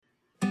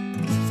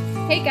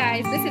Hey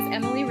guys, this is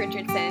Emily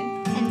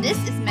Richardson. And this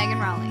is Megan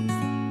Rawlings.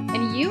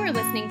 And you are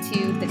listening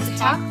to the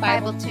Talk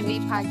Bible to Me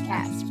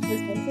podcast,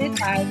 presented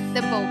by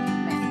The Bold Movement.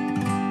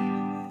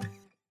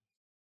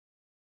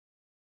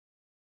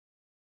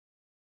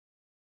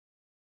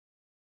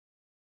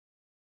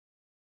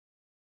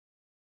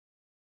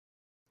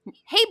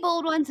 Hey,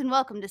 bold ones, and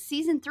welcome to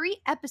Season 3,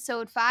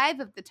 Episode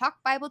 5 of the Talk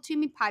Bible to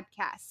Me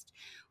podcast.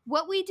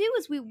 What we do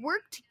is we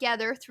work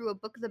together through a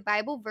book of the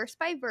Bible, verse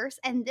by verse,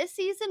 and this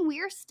season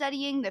we are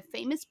studying the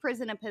famous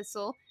prison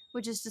epistle,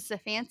 which is just a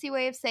fancy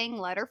way of saying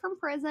letter from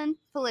prison,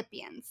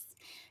 Philippians.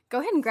 Go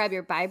ahead and grab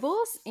your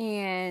Bibles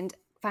and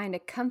find a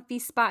comfy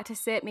spot to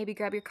sit. Maybe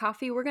grab your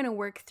coffee. We're going to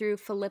work through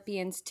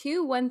Philippians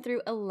 2, 1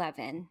 through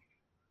 11.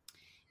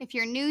 If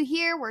you're new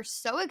here, we're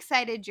so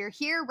excited you're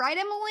here, right,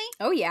 Emily?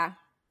 Oh, yeah.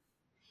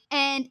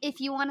 And if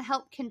you want to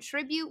help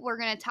contribute, we're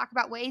going to talk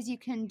about ways you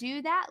can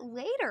do that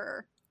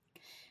later.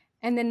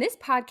 And then this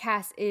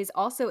podcast is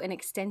also an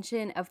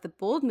extension of the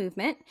Bold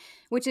Movement,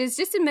 which is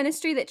just a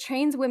ministry that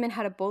trains women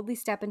how to boldly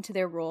step into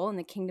their role in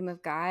the kingdom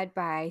of God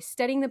by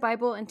studying the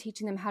Bible and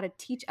teaching them how to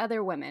teach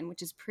other women,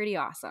 which is pretty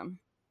awesome.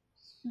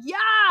 Yeah,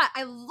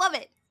 I love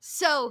it.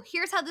 So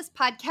here's how this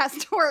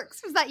podcast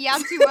works. Was that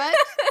too much?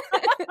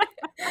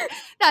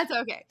 That's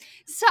okay.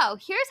 So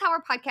here's how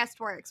our podcast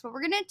works. What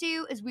we're going to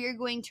do is we're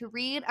going to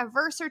read a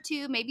verse or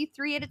two, maybe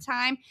 3 at a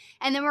time,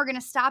 and then we're going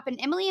to stop, and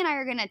Emily and I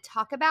are going to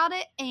talk about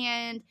it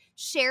and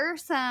share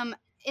some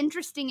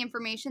interesting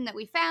information that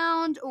we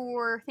found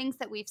or things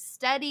that we've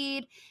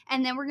studied,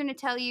 and then we're going to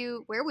tell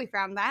you where we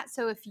found that.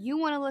 So if you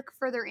want to look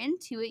further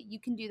into it, you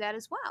can do that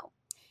as well.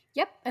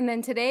 Yep, and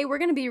then today we're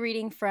going to be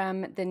reading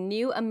from the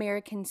New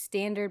American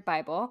Standard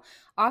Bible,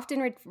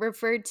 often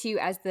referred to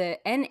as the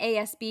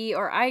NASB,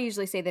 or I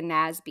usually say the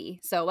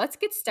NASB. So let's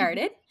get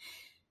started. Do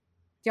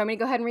you want me to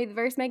go ahead and read the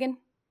verse, Megan?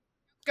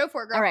 Go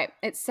for it, girl. All right,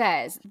 it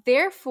says,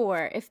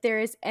 "Therefore, if there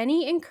is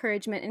any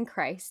encouragement in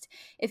Christ,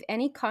 if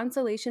any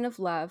consolation of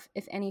love,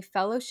 if any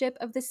fellowship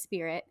of the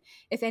Spirit,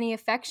 if any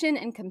affection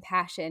and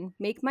compassion,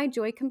 make my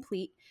joy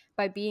complete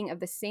by being of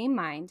the same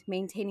mind,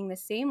 maintaining the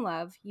same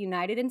love,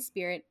 united in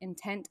spirit,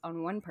 intent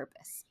on one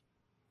purpose."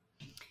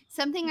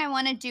 Something I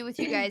want to do with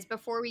you guys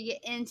before we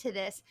get into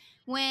this,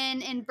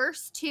 when in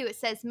verse 2 it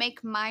says,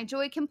 "Make my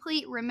joy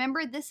complete,"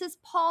 remember this is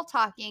Paul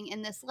talking,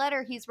 and this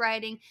letter he's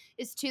writing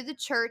is to the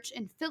church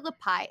in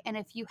Philippi. And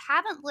if you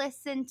haven't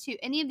listened to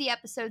any of the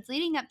episodes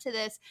leading up to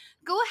this,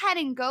 go ahead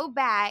and go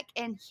back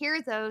and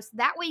hear those.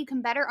 That way you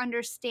can better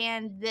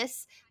understand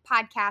this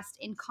podcast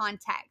in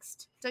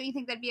context. Don't you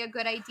think that'd be a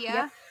good idea?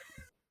 Yep,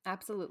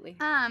 absolutely.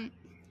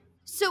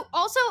 So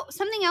also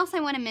something else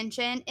I want to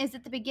mention is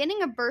at the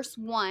beginning of verse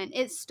 1,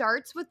 it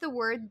starts with the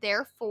word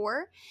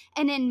therefore,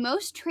 and in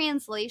most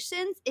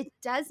translations, it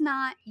does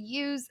not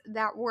use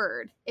that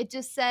word. It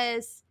just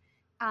says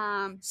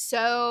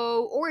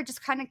so, or it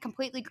just kind of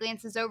completely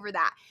glances over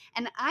that.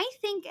 And I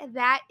think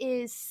that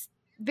is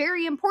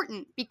very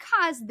important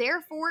because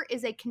therefore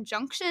is a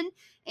conjunction,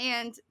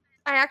 and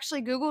I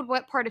actually Googled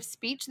what part of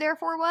speech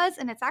therefore was,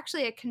 and it's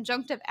actually a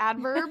conjunctive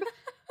adverb.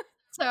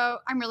 So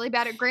I'm really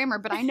bad at grammar,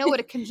 but I know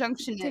what a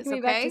conjunction is, Take me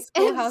okay? back to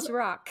Schoolhouse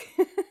Rock.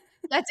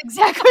 That's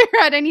exactly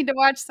right. I need to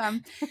watch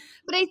some.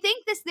 But I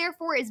think this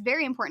therefore is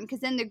very important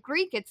because in the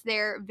Greek it's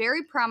there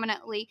very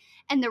prominently.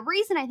 And the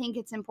reason I think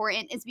it's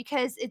important is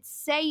because it's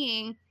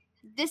saying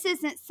this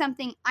isn't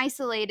something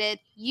isolated.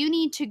 You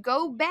need to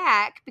go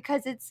back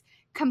because it's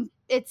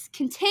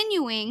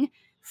continuing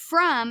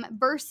from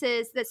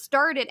verses that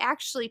started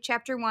actually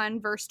chapter 1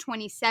 verse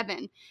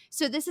 27.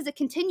 So this is a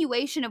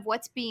continuation of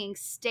what's being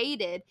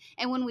stated,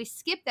 and when we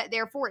skip that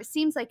therefore it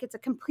seems like it's a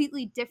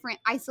completely different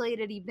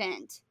isolated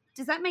event.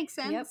 Does that make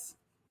sense? Yep.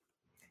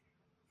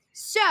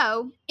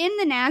 So in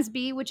the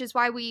NASB, which is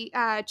why we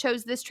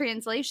chose this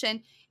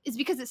translation, is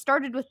because it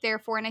started with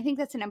therefore, and I think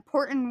that's an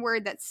important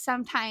word that's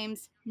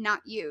sometimes not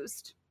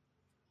used.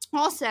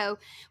 Also,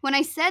 when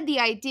I said the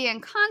idea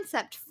and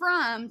concept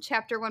from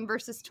chapter 1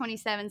 verses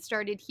 27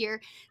 started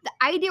here, the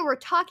idea we're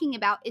talking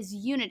about is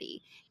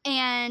unity.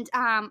 And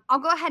I'll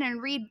go ahead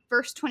and read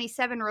verse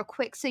 27 real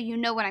quick so you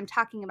know what I'm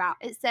talking about.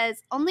 It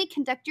says, "Only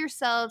conduct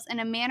yourselves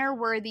in a manner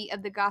worthy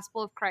of the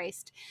gospel of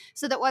Christ,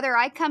 so that whether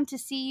I come to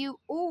see you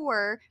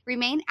or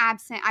remain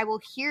absent, I will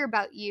hear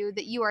about you,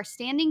 that you are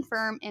standing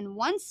firm in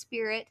one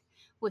spirit,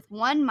 with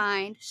one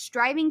mind,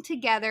 striving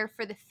together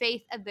for the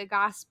faith of the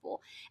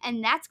gospel."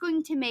 And that's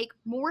going to make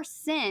more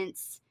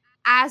sense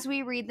as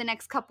we read the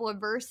next couple of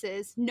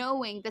verses,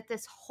 knowing that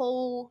this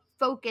whole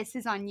focus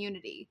is on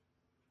unity.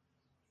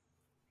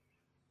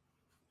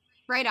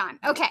 Right on.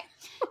 Okay.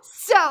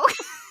 So,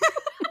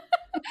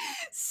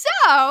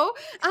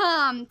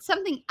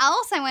 something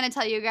else I want to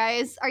tell you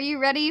guys. Are you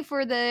ready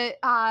for the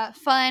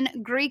fun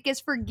Greek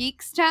is for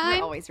Geeks time?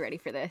 We're always ready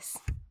for this.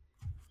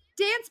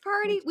 Dance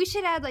party. We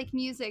should add like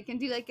music and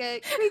do like a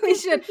Greek We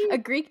should. A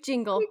Greek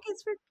jingle.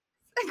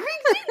 A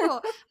Greek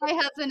jingle. My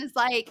husband is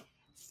like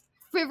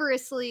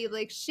frivolously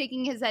like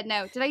shaking his head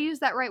no. Did I use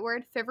that right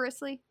word?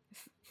 Frivolously?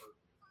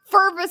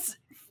 Fervently?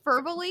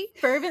 Fervently?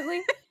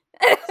 Fervently?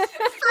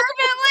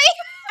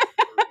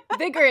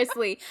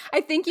 Vigorously.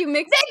 I think you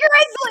mixed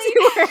Vigorously!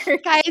 two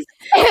words. Guys,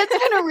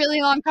 it's been a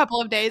really long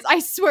couple of days. I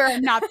swear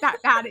I'm not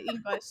that bad at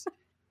English.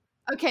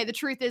 Okay, the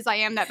truth is I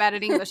am that bad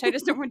at English. I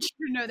just don't want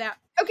you to know that.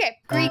 Okay.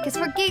 Greek is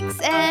for geeks,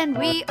 and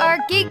we are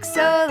geeks,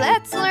 so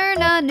let's learn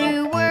a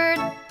new word.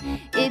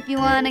 If you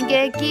want to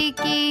get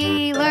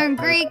geeky, learn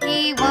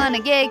Greeky. Want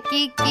to get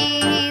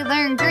geeky,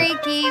 learn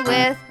Greeky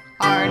with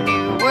our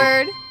new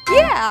word.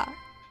 Yeah!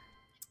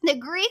 The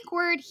Greek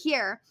word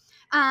here,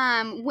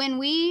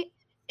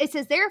 it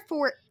says,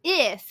 therefore,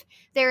 if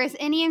there is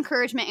any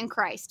encouragement in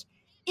Christ,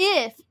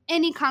 if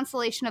any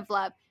consolation of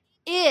love,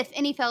 if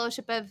any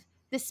fellowship of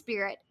the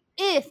Spirit,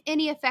 if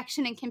any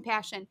affection and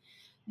compassion,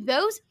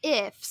 those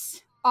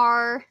ifs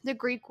are the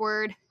Greek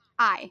word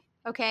I,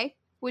 okay?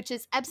 Which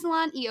is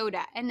epsilon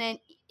iota. And then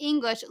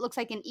English, it looks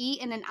like an E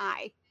and an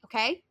I,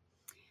 okay?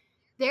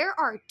 There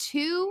are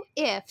two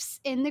ifs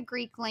in the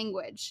Greek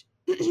language.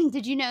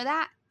 Did you know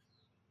that?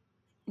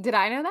 Did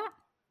I know that?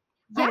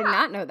 Yeah. I did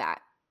not know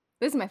that.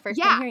 This is my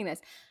first time hearing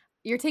this.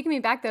 You're taking me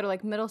back, though, to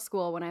like middle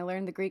school when I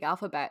learned the Greek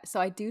alphabet. So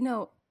I do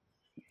know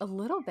a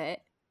little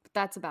bit, but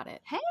that's about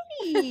it. Hey,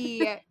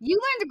 you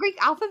learned the Greek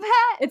alphabet?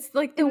 It's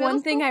like the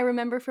one thing school? I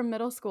remember from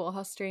middle school.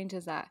 How strange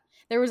is that?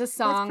 There was a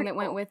song that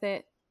went with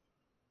it.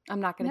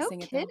 I'm not going to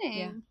sing it, though. No kidding.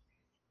 Yeah.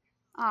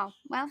 Oh,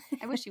 well,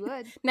 I wish you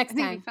would. Next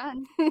time. It'd be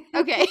fun.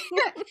 Okay.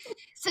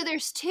 So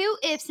there's two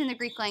ifs in the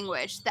Greek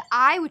language. The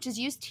I, which is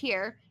used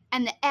here,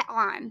 and the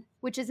eon,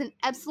 which is an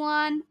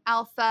epsilon,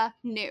 alpha,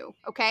 nu,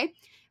 okay?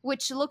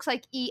 Which looks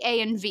like E,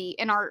 A, and V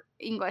in our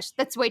English.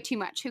 That's way too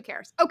much. Who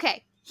cares?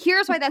 Okay,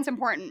 here's why that's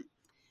important.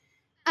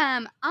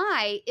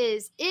 I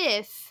is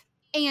if,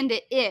 and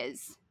it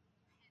is.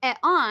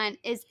 Eon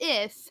is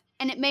if,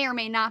 and it may or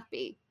may not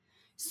be.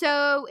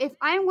 So if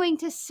I'm going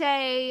to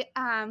say,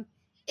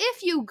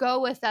 if you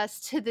go with us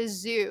to the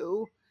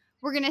zoo,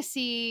 we're going to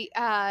see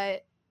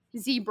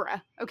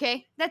zebra,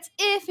 okay? That's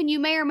if, and you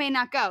may or may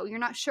not go. You're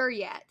not sure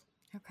yet.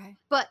 Okay.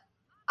 But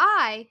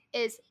I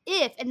is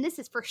if, and this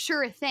is for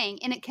sure a thing,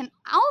 and it can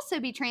also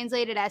be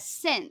translated as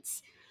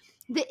since.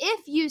 The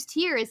if used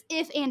here is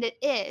if and it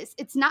is.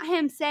 It's not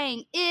him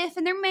saying if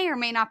and there may or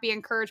may not be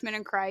encouragement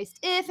in Christ.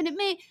 If and it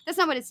may. That's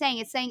not what it's saying.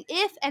 It's saying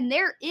if and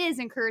there is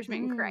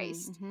encouragement in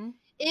Christ. Mm-hmm.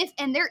 If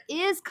and there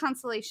is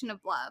consolation of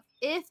love.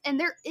 If and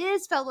there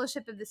is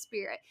fellowship of the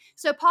Spirit.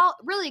 So Paul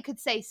really could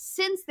say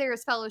since there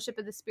is fellowship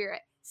of the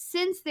Spirit.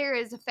 Since there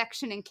is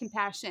affection and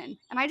compassion.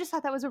 And I just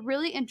thought that was a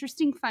really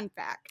interesting fun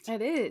fact.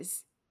 It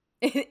is.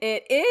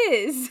 It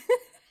is.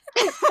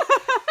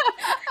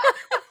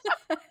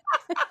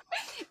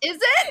 Is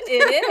it?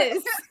 It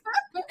is.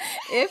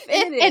 If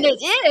it is. And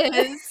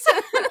it is.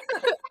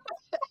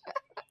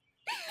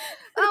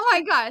 Oh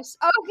my gosh.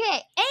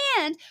 Okay.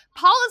 And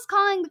Paul is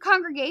calling the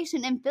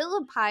congregation in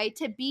Philippi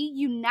to be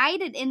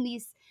united in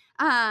these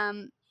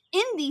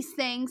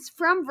things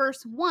from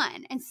verse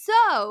 1. And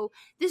so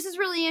this is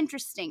really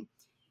interesting.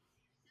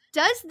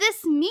 Does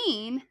this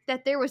mean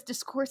that there was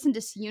discourse and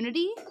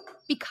disunity?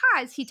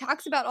 Because he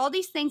talks about all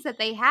these things that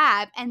they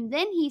have, and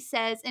then he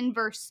says in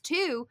verse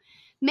 2,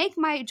 make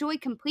my joy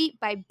complete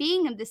by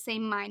being of the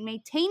same mind,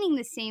 maintaining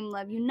the same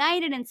love,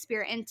 united in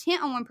spirit,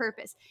 intent on one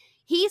purpose.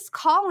 He's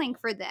calling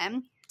for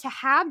them to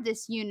have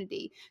this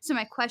unity. So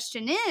my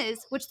question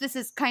is, which this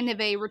is kind of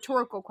a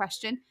rhetorical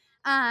question,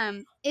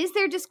 is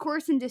there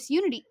discourse and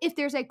disunity if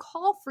there's a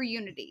call for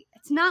unity?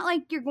 It's not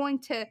like you're going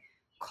to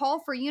call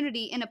for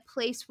unity in a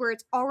place where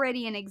it's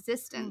already in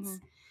existence.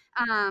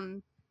 Mm-hmm.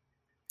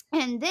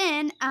 And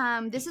then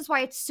this is why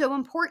it's so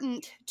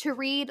important to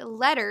read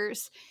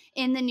letters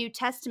in the New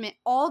Testament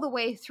all the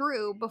way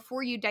through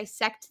before you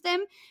dissect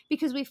them,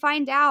 because we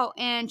find out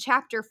in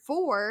chapter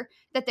 4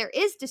 that there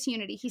is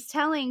disunity. He's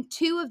telling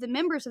two of the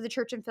members of the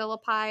church in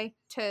Philippi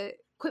to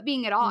quit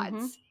being at odds.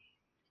 Mm-hmm.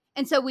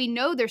 And so we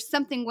know there's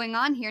something going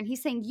on here, and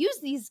he's saying use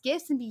these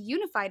gifts and be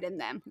unified in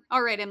them.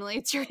 All right, Emily,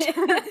 it's your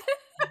turn.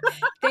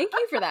 Thank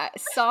you for that.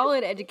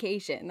 Solid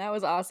education. That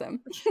was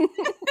awesome.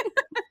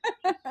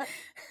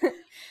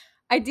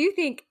 I do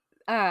think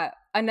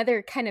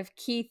another kind of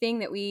key thing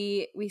that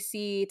we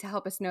see to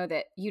help us know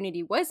that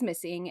unity was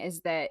missing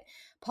is that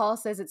Paul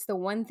says it's the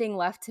one thing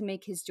left to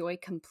make his joy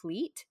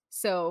complete.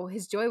 So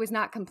his joy was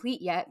not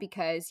complete yet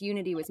because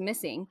unity was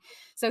missing.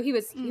 So he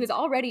was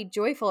already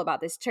joyful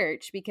about this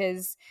church,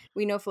 because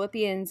we know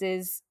Philippians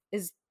is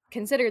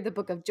considered the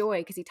book of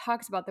joy because he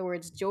talks about the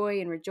words joy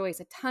and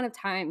rejoice a ton of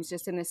times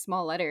just in this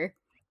small letter.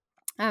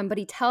 But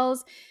he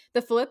tells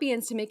the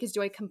Philippians to make his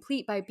joy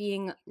complete by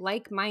being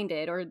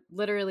like-minded, or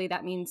literally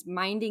that means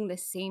minding the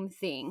same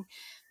thing.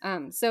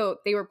 So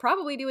they were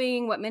probably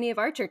doing what many of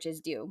our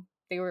churches do.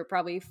 They were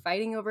probably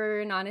fighting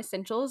over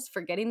non-essentials,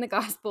 forgetting the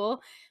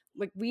gospel.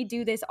 Like we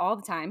do this all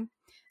the time.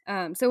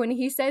 So when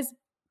he says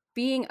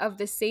being of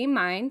the same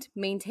mind,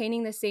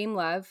 maintaining the same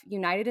love,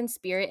 united in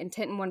spirit,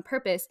 intent in one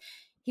purpose,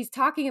 he's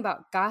talking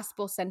about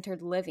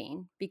gospel-centered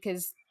living,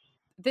 because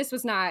this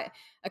was not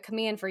a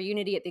command for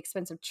unity at the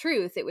expense of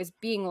truth. It was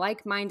being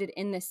like-minded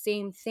in the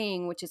same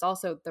thing, which is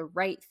also the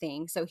right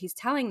thing. So he's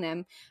telling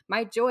them,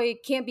 my joy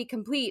can't be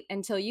complete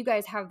until you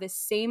guys have this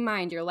same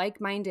mind. You're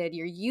like-minded,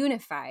 you're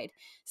unified.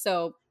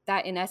 So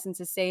that in essence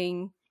is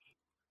saying,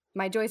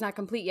 my joy's not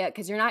complete yet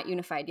because you're not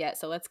unified yet.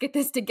 So let's get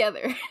this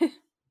together.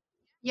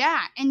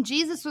 Yeah, and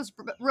Jesus was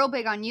real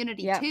big on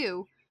unity Yeah.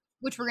 too,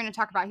 which we're going to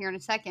talk about here in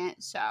a second.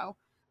 So,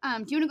 do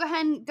you want to go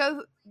ahead and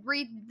go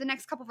read the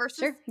next couple verses?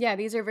 Sure. Yeah,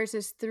 these are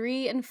verses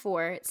 3 and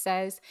 4. It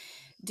says,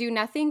 do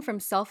nothing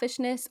from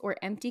selfishness or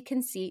empty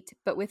conceit,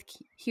 but with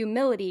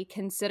humility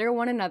consider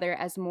one another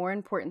as more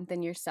important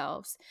than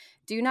yourselves.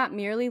 Do not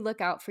merely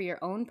look out for your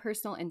own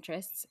personal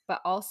interests, but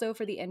also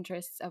for the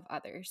interests of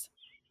others.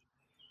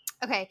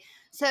 Okay,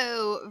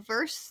 so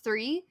verse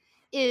 3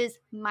 is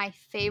my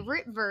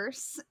favorite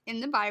verse in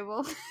the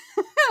Bible.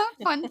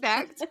 Fun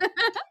fact.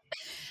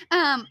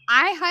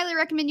 I highly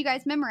recommend you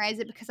guys memorize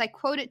it because I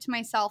quote it to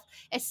myself,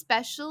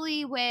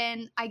 especially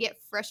when I get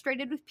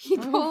frustrated with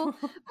people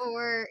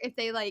or if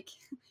they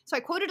so I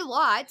quote it a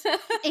lot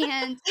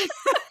and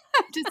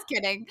just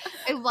kidding.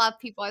 I love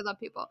people.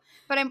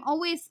 But I'm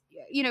always,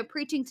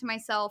 preaching to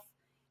myself,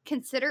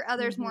 consider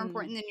others more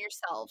important than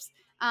yourselves.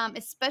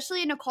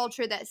 Especially in a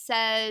culture that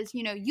says,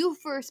 you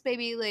first,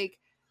 baby,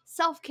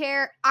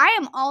 self-care. I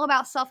am all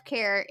about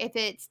self-care if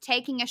it's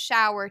taking a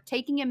shower,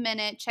 taking a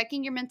minute,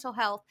 checking your mental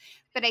health.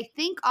 But I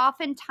think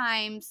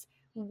oftentimes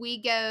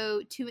we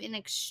go to an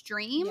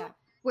extreme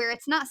where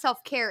it's not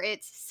self-care,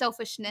 it's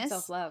selfishness.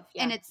 Self-love.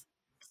 Yeah. And it's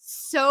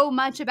so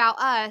much about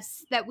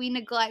us that we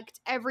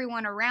neglect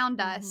everyone around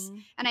us.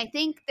 And I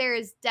think there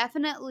is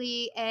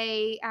definitely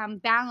a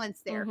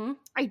balance there.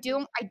 I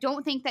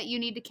don't think that you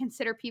need to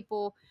consider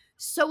people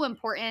so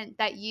important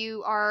that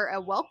you are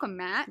a welcome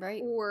mat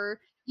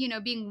or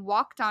being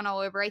walked on all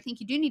over. I think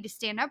you do need to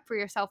stand up for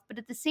yourself, but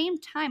at the same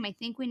time I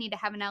think we need to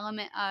have an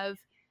element of,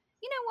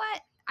 you know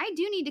what, I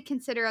do need to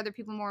consider other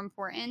people more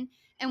important,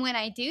 and when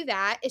I do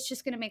that, it's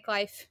just going to make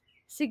life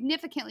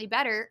significantly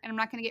better, and I'm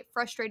not going to get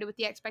frustrated with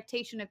the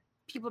expectation of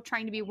people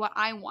trying to be what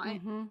I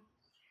want.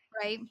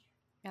 Right?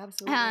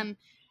 Absolutely.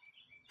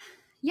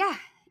 Yeah,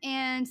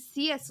 and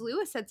C.S.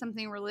 Lewis said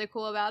something really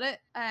cool about it.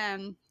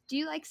 Do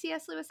you like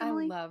C.S. Lewis,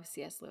 Emily? I love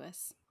C.S.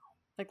 Lewis.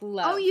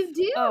 Love. Oh, you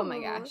do? Oh my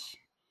gosh.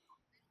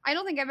 I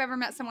don't think I've ever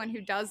met someone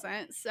who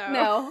doesn't, so.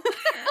 No.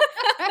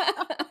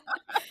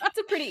 It's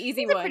a pretty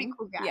easy one. Pretty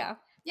cool guy.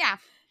 Yeah.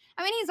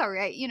 I mean, he's all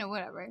right,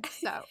 whatever.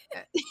 So.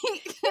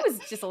 He was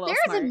just a little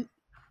smart.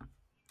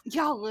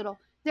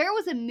 There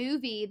was a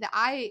movie that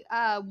I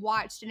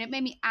watched, and it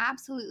made me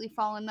absolutely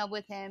fall in love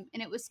with him,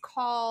 and it was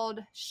called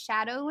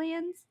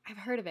Shadowlands. I've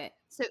heard of it.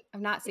 So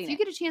I've not seen it. If you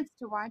get a chance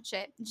to watch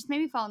it, it just made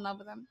me fall in love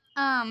with him.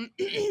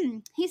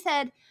 He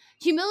said,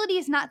 humility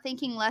is not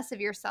thinking less of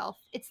yourself.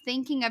 It's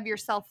thinking of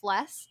yourself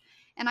less.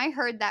 And I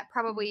heard that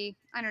probably,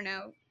 I don't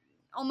know,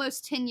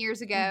 almost 10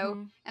 years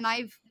ago. And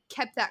I've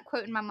kept that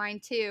quote in my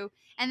mind too.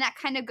 And that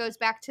kind of goes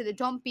back to the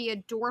don't be a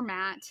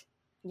doormat.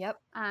 Yep.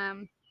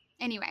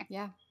 Anyway.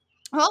 Yeah.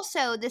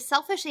 Also, the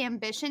selfish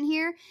ambition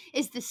here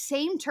is the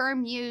same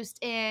term used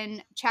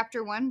in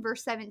chapter 1,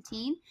 verse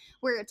 17,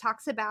 where it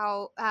talks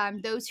about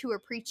those who are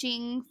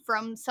preaching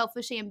from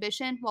selfish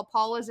ambition while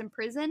Paul was in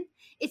prison.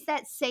 It's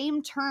that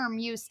same term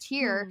used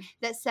here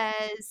that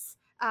says,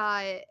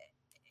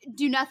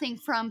 do nothing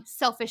from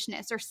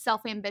selfishness or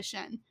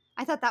self-ambition.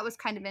 I thought that was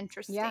kind of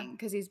interesting. Yeah,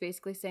 because he's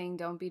basically saying,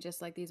 don't be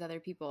just like these other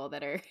people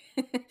that are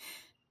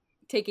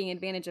taking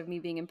advantage of me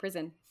being in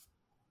prison.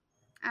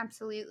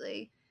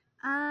 Absolutely.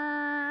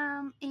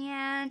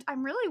 And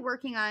I'm really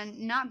working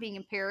on not being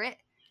a parrot,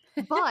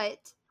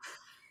 but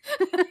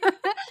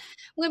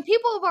when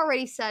people have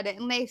already said it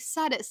and they've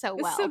said it so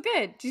well. It's so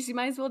good. You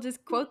might as well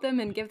just quote them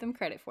and give them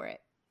credit for it.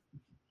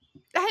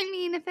 I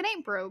mean, if it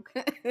ain't broke,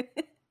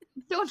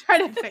 don't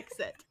try to fix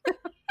it.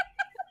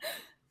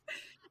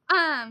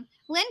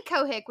 Lynn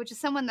Cohick, which is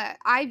someone that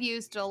I've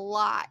used a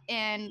lot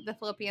in the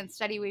Philippians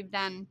study we've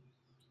done,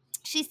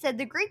 she said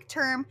the Greek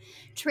term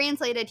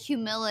translated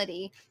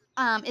humility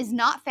is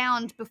not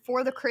found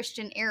before the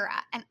Christian era.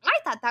 And I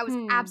thought that was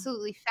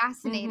absolutely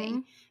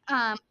fascinating.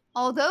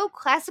 Although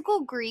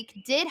classical Greek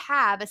did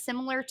have a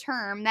similar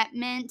term that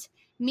meant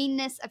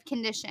meanness of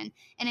condition.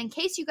 And in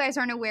case you guys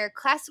aren't aware,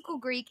 classical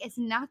Greek is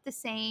not the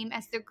same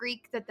as the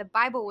Greek that the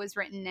Bible was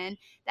written in.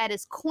 That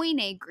is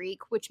Koine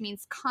Greek, which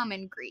means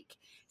common Greek.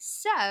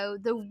 So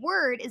the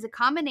word is a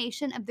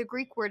combination of the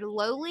Greek word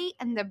lowly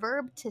and the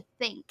verb to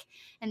think.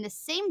 And the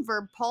same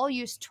verb Paul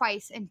used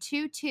twice in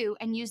 2:2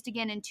 and used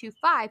again in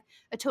 2:5,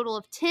 a total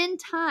of 10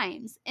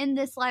 times in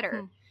this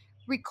letter.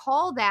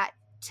 Recall that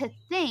to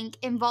think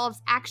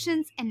involves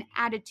actions and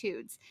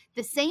attitudes.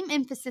 The same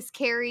emphasis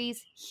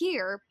carries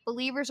here.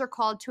 Believers are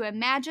called to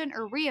imagine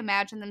or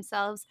reimagine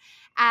themselves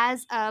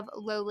as of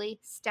lowly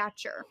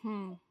stature.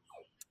 And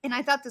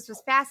I thought this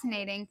was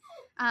fascinating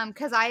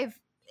because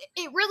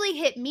it really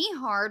hit me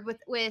hard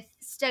with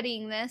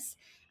studying this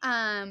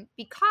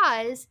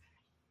because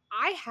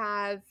I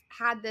have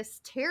had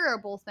this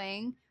terrible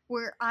thing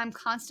where I'm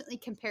constantly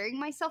comparing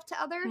myself to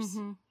others.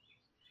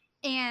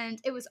 And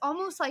it was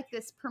almost like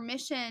this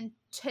permission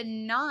to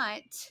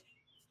not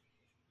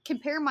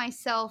compare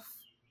myself,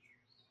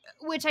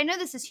 which I know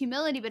this is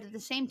humility, but at the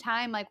same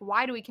time, like,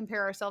 why do we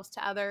compare ourselves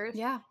to others?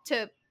 Yeah.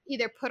 To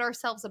either put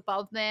ourselves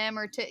above them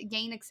or to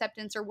gain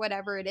acceptance or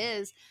whatever it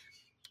is.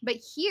 But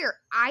here,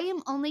 I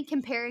am only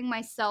comparing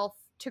myself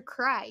to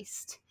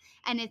Christ.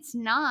 And it's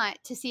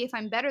not to see if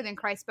I'm better than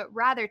Christ, but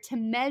rather to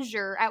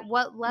measure at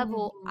what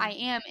level I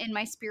am in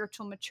my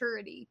spiritual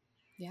maturity.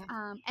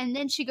 Yeah. And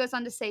then she goes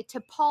on to say,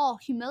 to Paul,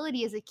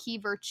 humility is a key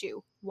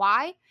virtue.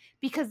 Why?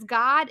 Because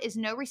God is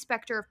no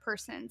respecter of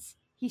persons.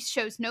 He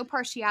shows no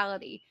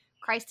partiality.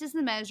 Christ is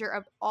the measure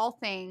of all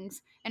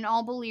things, and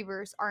all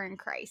believers are in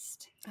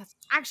Christ.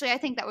 Actually, I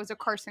think that was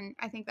Carson.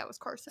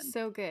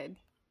 So good.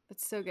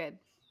 That's so good.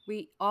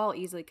 We all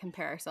easily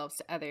compare ourselves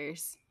to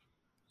others,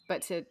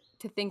 but to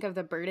think of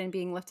the burden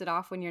being lifted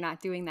off when you're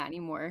not doing that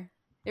anymore,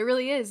 it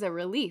really is a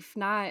relief.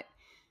 Not,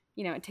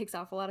 it takes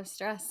off a lot of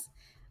stress.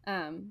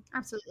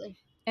 Absolutely.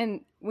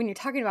 And when you're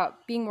talking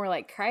about being more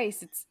like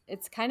Christ,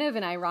 it's kind of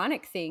an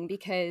ironic thing,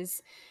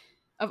 because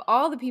of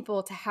all the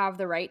people to have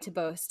the right to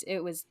boast,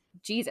 it was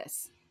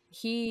Jesus.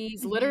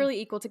 He's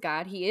literally equal to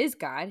God. He is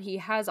God. He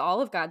has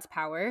all of God's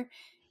power,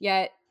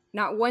 yet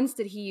not once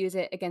did he use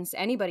it against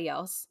anybody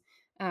else.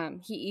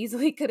 He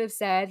easily could have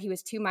said he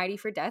was too mighty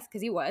for death,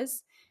 because he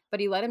was, but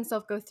he let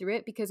himself go through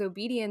it because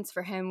obedience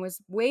for him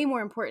was way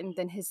more important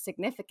than his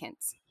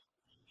significance.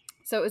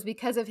 So it was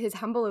because of his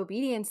humble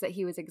obedience that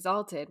he was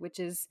exalted, which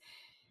is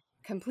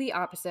complete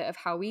opposite of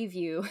how we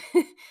view,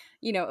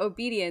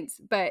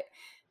 obedience. But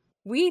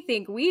we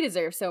think we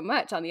deserve so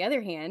much, on the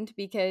other hand,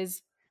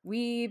 because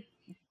we're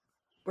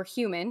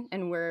human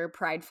and we're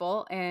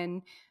prideful,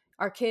 and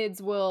our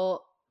kids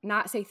will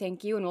not say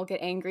thank you, and we'll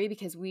get angry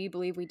because we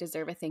believe we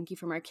deserve a thank you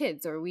from our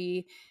kids. Or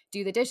we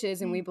do the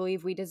dishes and we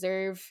believe we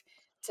deserve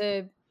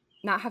to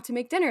not have to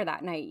make dinner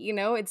that night.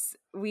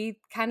 We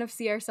kind of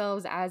see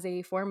ourselves as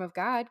a form of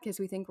God because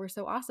we think we're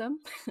so awesome,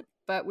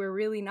 but we're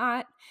really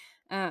not.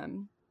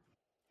 And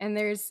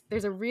there's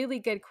a really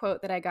good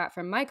quote that I got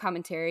from my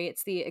commentary.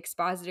 It's the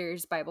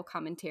Expositor's Bible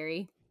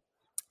Commentary.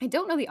 I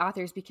don't know the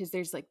authors because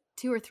there's like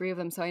 2 or 3 of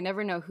them, so I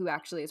never know who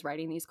actually is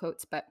writing these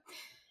quotes. But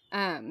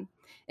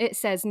it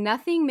says,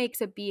 nothing makes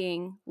a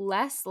being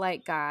less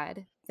like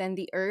God than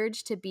the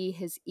urge to be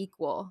his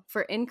equal.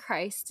 For in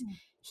Christ,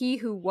 he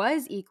who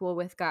was equal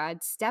with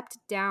God stepped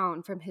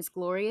down from his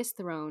glorious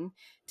throne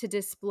to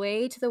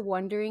display to the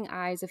wondering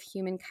eyes of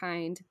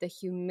humankind the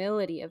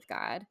humility of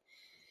God.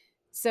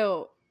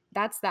 So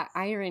that's that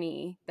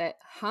irony that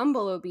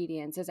humble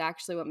obedience is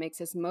actually what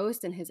makes us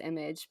most in his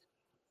image.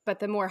 But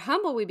the more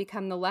humble we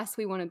become, the less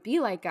we want to be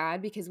like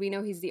God, because we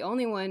know he's the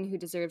only one who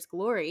deserves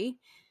glory.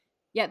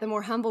 Yet the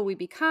more humble we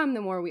become,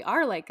 the more we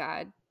are like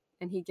God,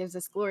 and he gives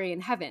us glory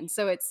in heaven.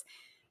 So it's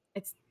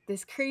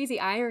this crazy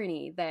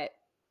irony that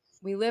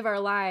we live our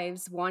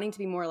lives wanting to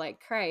be more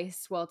like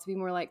Christ. Well, to be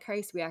more like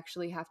Christ, we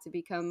actually have to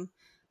become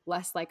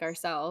less like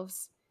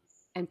ourselves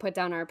and put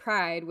down our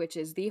pride, which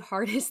is the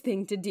hardest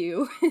thing to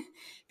do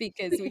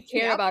because we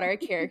care about our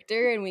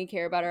character and we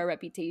care about our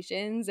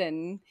reputations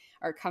and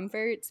our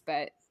comforts,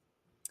 but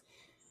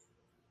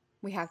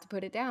we have to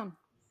put it down.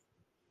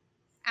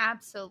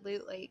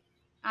 Absolutely.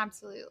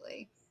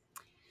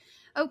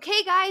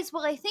 Okay, guys.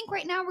 Well, I think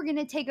right now we're going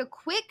to take a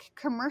quick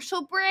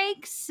commercial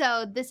break.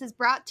 So this is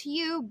brought to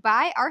you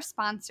by our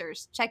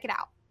sponsors. Check it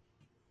out.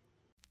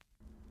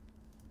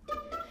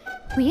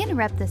 We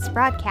interrupt this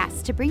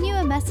broadcast to bring you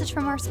a message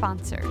from our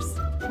sponsors.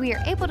 We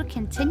are able to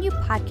continue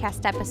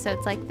podcast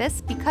episodes like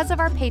this because of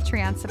our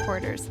Patreon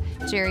supporters: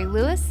 Jerry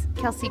Lewis,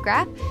 Kelsey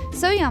Graff,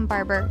 Soyeon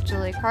Barber,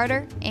 Julia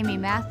Carter, Amy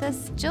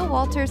Mathis, Jill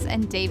Walters,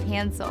 and Dave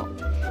Hansel.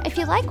 If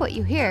you like what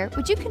you hear,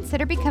 would you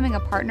consider becoming a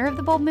partner of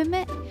the Bold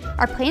Movement?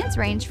 Our plans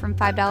range from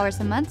 $5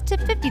 a month to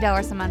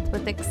 $50 a month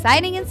with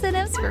exciting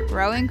incentives for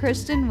growing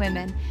Christian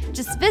women.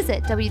 Just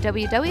visit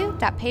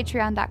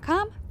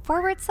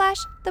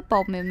www.patreon.com/The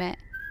Bold Movement.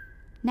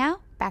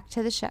 Now, back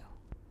to the show.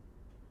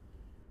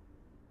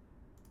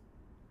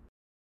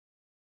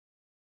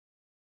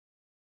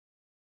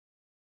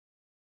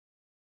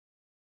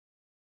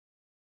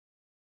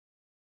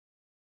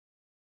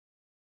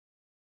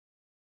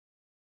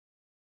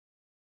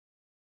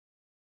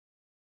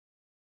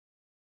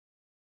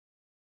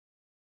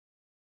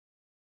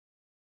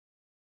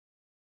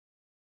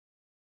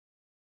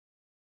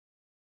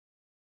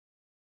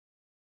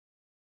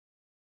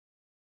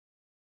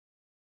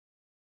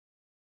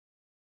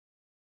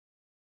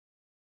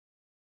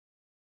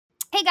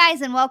 Hey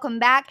guys, and welcome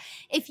back.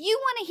 If you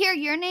want to hear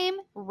your name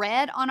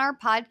read on our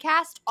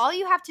podcast, all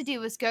you have to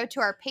do is go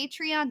to our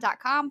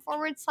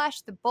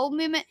patreon.com/The Bold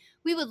Movement.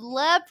 We would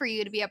love for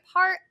you to be a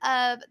part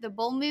of the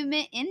Bold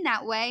Movement in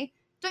that way.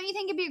 Don't you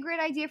think it'd be a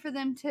great idea for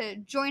them to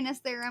join us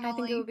there, Emily? I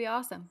think it would be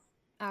awesome.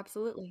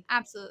 Absolutely.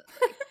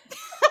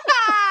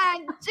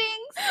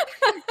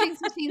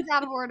 Jinx machine's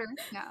out of order.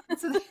 No.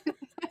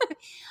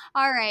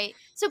 All right.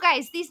 So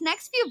guys, these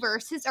next few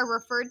verses are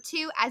referred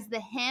to as the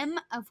hymn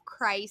of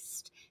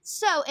Christ.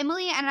 So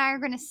Emily and I are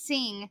going to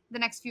sing the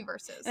next few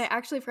verses. I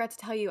actually forgot to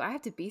tell you, I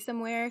have to be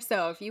somewhere.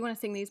 So if you want to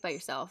sing these by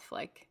yourself,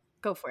 like,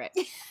 go for it.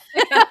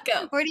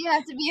 Go. Where do you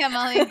have to be,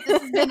 Emily?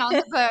 This has been on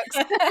the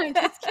books. I'm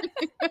just kidding.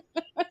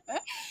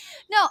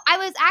 No, I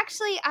was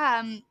actually,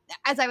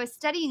 as I was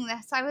studying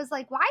this, I was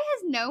like, why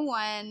has no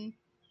one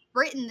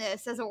written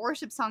this as a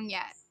worship song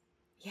yet?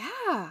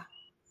 Yeah.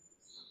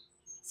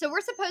 So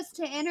we're supposed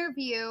to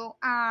interview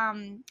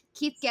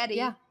Keith Getty.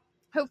 Yeah.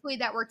 Hopefully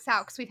that works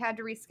out because we've had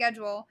to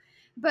reschedule.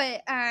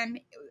 But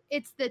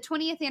it's the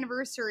 20th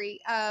anniversary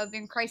of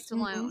In Christ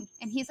Alone,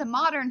 and he's a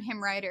modern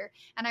hymn writer.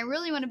 And I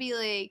really want to be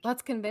like,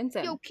 Let's convince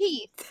him. yo,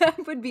 Keith,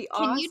 That would be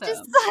awesome. can you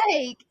just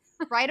like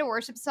write a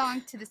worship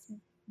song to this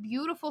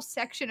beautiful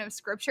section of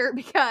scripture,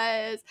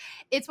 because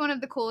it's one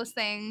of the coolest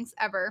things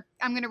ever.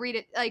 I'm going to read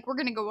it. Like, we're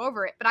going to go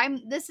over it, but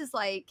this is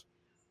like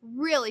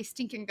really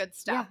stinking good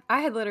stuff. Yeah,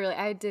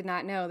 I did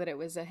not know that it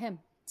was a hymn.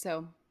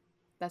 So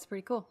that's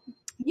pretty cool.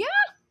 Yeah.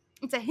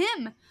 It's a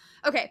hymn.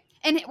 Okay.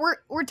 And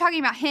we're talking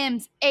about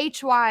hymns,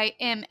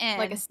 HYMN,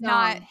 like a song.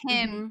 Not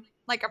him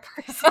like a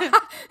person.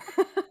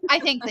 I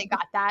think they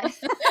got that.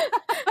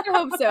 I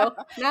hope so.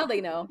 Now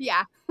they know.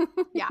 Yeah.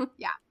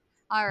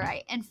 All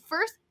right. And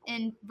first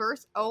in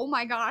verse, oh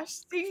my gosh,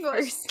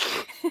 English.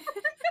 Trying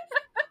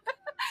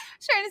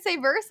to say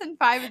verse and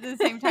 5 at the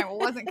same time. It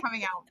wasn't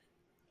coming out.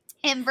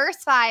 In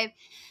verse 5,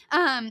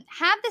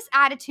 have this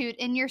attitude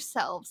in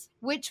yourselves,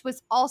 which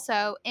was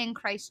also in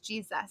Christ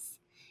Jesus.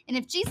 And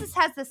if Jesus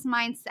has this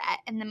mindset,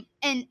 and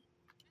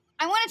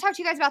I want to talk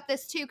to you guys about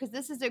this too, because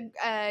this is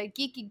a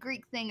geeky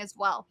Greek thing as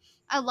well.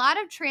 A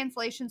lot of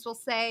translations will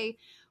say,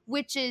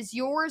 which is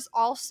yours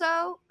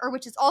also, or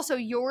which is also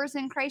yours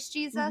in Christ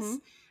Jesus.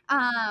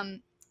 I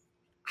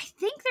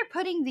think they're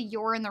putting the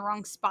your in the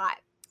wrong spot.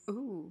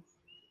 Ooh.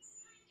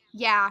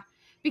 Yeah,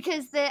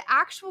 because the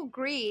actual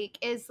Greek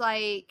is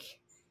like,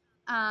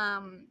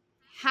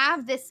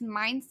 have this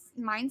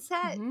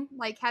mindset,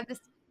 like have this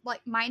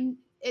like mind.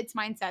 It's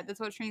mindset. That's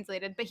what it's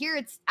translated. But here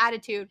it's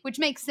attitude, which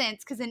makes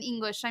sense because in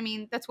English, I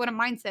mean, that's what a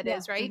mindset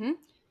is, right?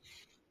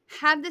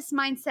 Have this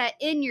mindset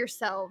in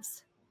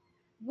yourselves,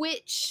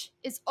 which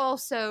is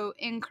also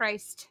in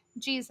Christ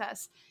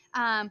Jesus.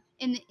 In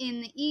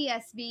the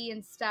ESV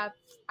and stuff,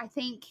 I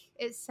think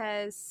it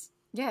says.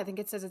 Yeah, I think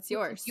it says it's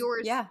yours.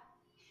 Yours. Yeah.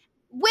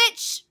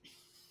 Which,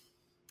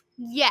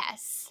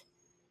 yes,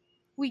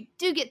 we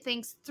do get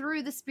things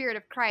through the Spirit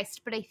of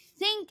Christ. But I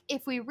think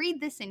if we read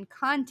this in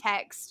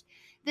context,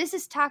 this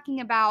is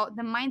talking about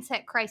the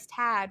mindset Christ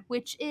had,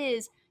 which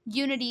is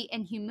unity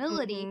and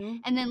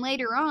humility. And then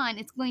later on,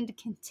 it's going to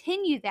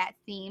continue that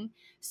theme.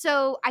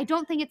 So I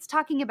don't think it's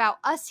talking about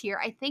us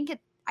here. I think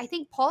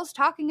Paul's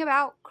talking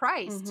about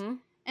Christ.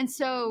 And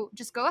so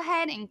just go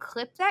ahead and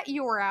clip that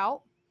 "your"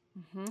 out,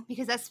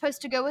 because that's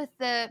supposed to go with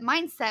the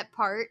mindset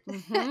part.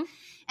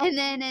 And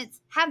then it's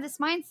have this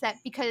mindset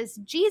because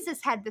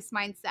Jesus had this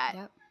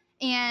mindset.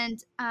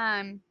 And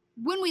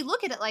when we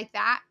look at it like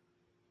that,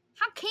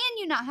 how can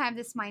you not have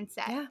this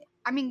mindset? Yeah.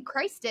 I mean,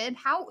 Christ did.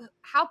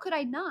 How could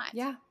I not?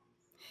 Yeah.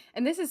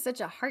 And this is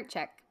such a heart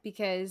check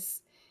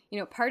because,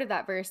 part of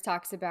that verse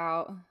talks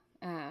about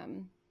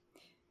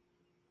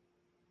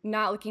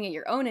not looking at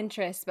your own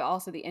interests, but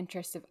also the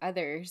interests of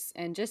others.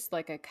 And just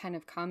like a kind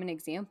of common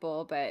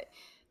example, but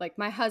like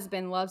my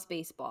husband loves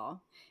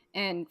baseball.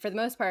 And for the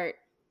most part,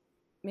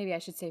 maybe I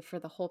should say for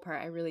the whole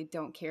part, I really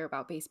don't care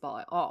about baseball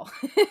at all.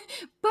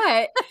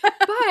 but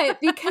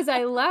because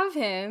I love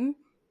him,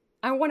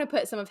 I want to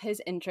put some of his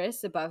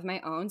interests above my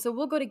own. So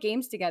we'll go to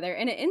games together.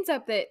 And it ends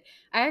up that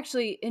I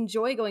actually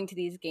enjoy going to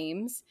these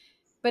games.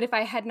 But if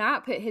I had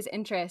not put his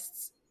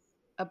interests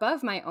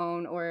above my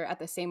own or at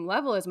the same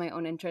level as my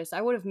own interests, I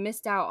would have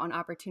missed out on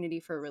opportunity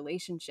for a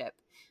relationship,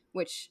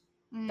 which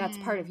that's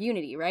part of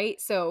unity,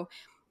 right? So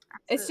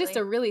it's just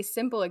a really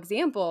simple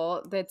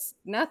example that's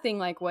nothing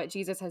like what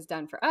Jesus has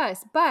done for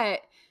us,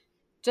 but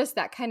just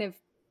that kind of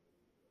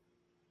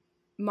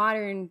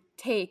modern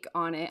take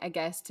on it, I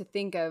guess, to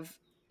think of,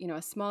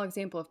 a small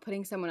example of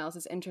putting someone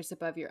else's interests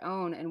above your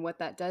own and what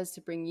that does to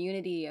bring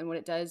unity and what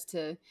it does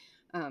to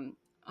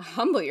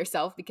humble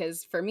yourself.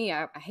 Because for me,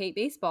 I hate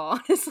baseball,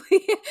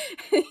 honestly.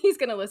 He's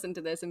going to listen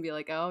to this and be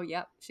like, oh,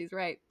 yep, she's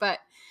right. But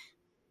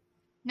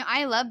no,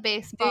 I love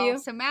baseball.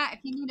 So Matt,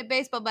 if you need a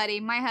baseball buddy,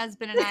 my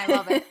husband and I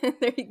love it.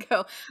 There you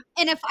go.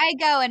 And if I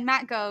go and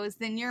Matt goes,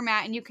 then you're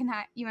Matt and you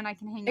and I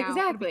can hang out.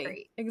 Exactly. It'll be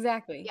great.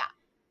 Exactly. Yeah.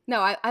 No,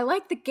 I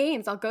like the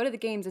games. I'll go to the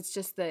games. It's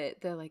just the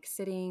like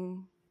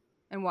sitting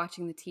and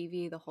watching the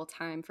TV the whole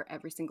time for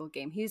every single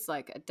game. He's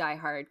like a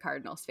diehard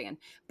Cardinals fan.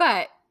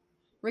 But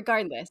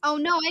regardless. Oh,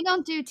 no, I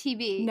don't do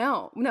TV.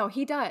 No,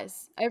 he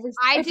does. I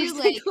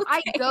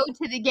go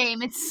to the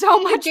game. It's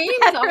so much game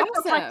better is than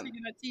awesome. watching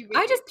it on TV.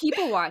 I just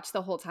people watch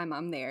the whole time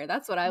I'm there.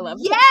 That's what I love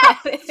Yes!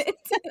 about it.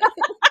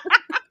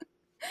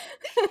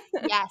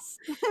 Yes.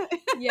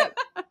 Yep.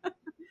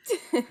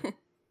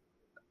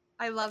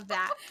 I love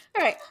that.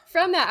 All right.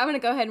 From that, I'm going to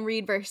go ahead and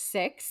read verse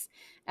 6.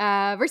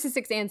 verses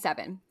 6 and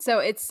 7. So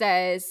it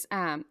says,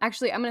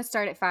 actually, I'm going to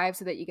start at 5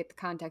 so that you get the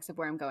context of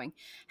where I'm going.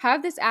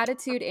 Have this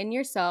attitude in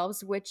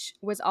yourselves, which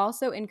was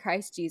also in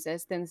Christ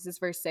Jesus. Then this is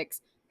verse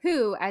 6,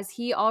 who, as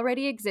he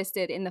already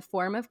existed in the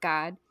form of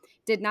God,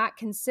 did not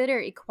consider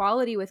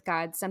equality with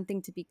God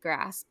something to be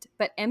grasped,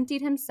 but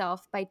emptied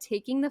himself by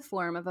taking the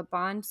form of a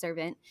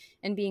bondservant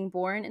and being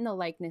born in the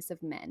likeness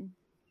of men.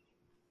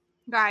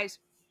 Guys,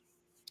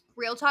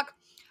 real talk.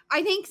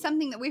 I think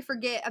something that we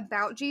forget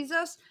about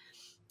Jesus,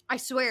 I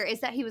swear, is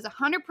that he was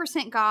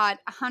 100% God,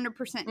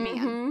 100% man.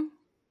 Mm-hmm.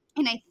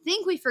 And I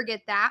think we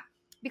forget that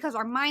because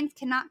our minds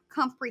cannot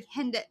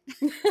comprehend it.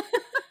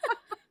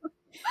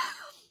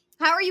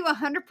 How are you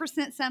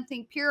 100%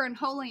 something pure and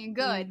holy and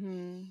good,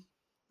 Mm-hmm.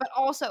 but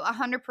also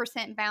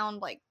 100%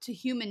 bound like to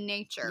human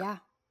nature? Yeah.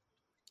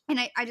 And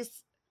I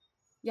just,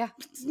 yeah.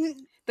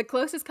 The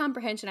closest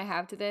comprehension I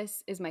have to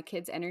this is my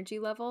kids' energy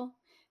level.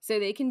 So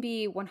they can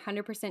be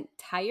 100%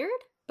 tired,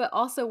 but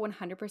also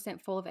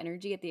 100% full of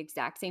energy at the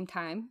exact same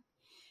time.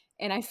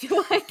 And I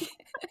feel like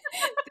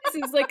this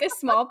is like a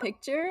small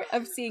picture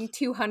of seeing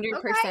 200%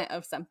 okay.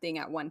 of something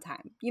at one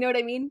time. You know what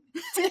I mean?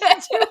 200%.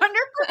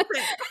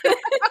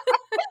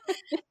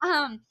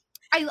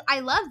 I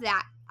love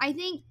that. I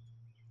think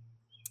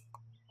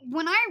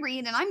when I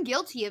read, and I'm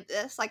guilty of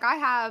this, like I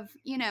have,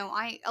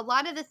 a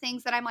lot of the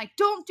things that I'm like,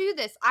 don't do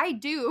this, I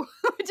do,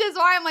 which is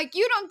why I'm like,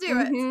 you don't do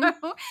it. Mm-hmm.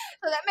 So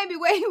that may be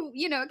way,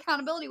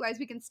 accountability wise,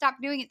 we can stop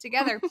doing it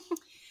together.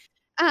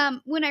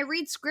 When I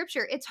read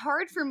scripture, it's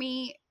hard for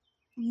me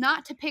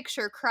not to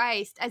picture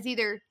Christ as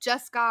either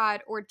just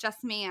God or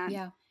just man.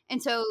 Yeah.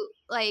 And so,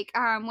 like,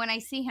 when I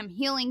see him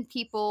healing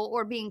people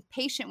or being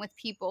patient with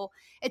people,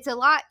 it's a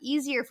lot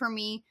easier for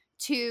me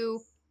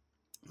to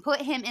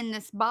put him in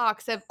this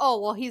box of, oh,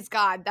 well, he's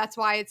God. That's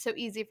why it's so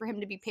easy for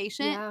him to be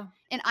patient. Yeah.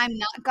 And I'm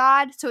not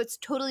God, so it's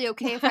totally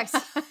okay if I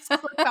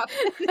slip up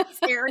in this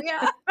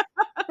area.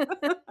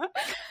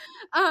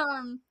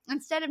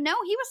 Instead of, no,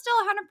 he was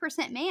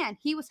still 100% man.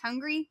 He was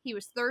hungry. He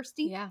was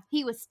thirsty. Yeah.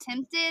 He was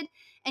tempted,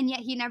 and yet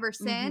he never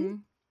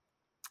sinned.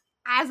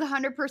 Mm-hmm. As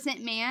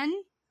 100% man,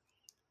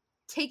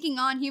 taking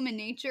on human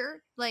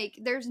nature, like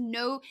there's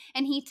no,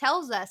 and he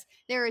tells us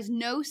there is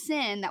no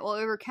sin that will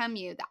overcome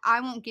you, that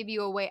I won't give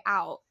you a way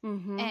out.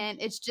 Mm-hmm.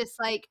 And it's just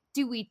like,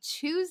 do we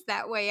choose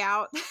that way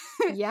out?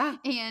 Yeah.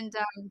 And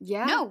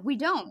Yeah. no, we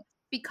don't,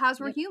 because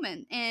we're Yep.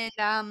 human. And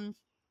I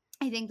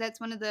think that's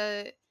one of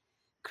the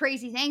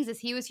crazy things is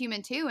he was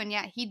human too, and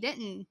yet he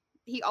didn't.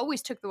 He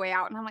always took the way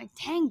out. And I'm like,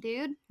 dang,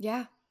 dude.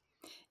 Yeah.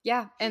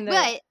 Yeah. And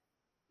But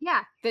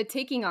yeah, the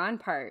taking on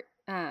part,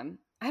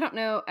 I don't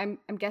know. I'm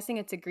guessing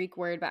it's a Greek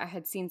word, but I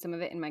had seen some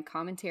of it in my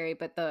commentary.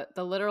 But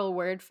the literal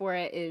word for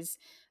it is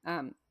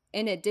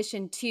in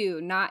addition to,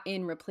 not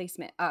in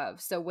replacement of.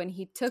 So when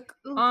he took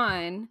ooh,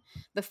 on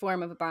the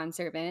form of a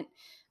bondservant,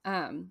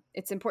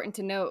 it's important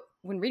to note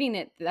when reading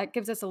it, that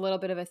gives us a little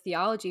bit of a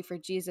theology for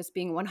Jesus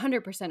being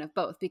 100% of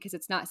both, because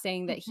it's not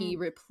saying that he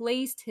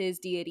replaced his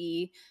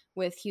deity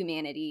with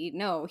humanity.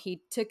 No,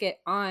 he took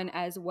it on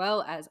as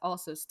well as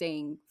also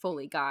staying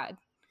fully God.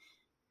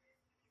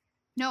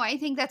 no, I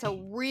think that's a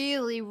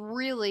really,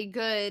 really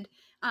good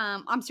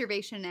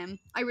observation, Em.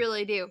 I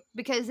really do,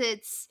 because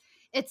it's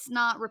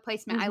not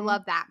replacement. I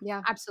love that.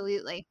 Yeah.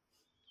 Absolutely.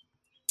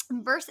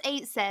 Verse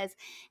 8 says,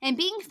 and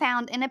being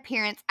found in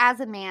appearance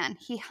as a man,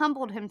 he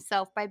humbled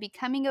himself by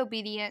becoming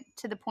obedient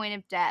to the point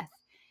of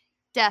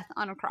death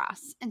on a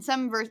cross. And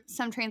some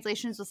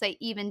translations will say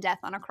even death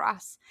on a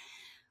cross.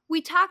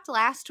 We talked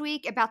last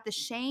week about the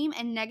shame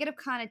and negative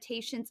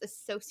connotations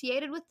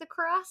associated with the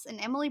cross,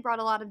 and Emily brought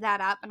a lot of that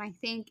up, and I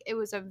think it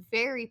was a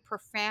very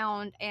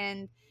profound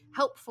and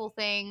helpful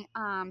thing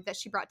that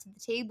she brought to the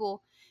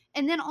table.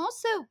 And then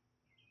also,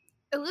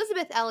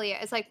 Elizabeth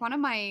Elliot is like one of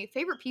my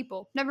favorite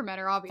people. Never met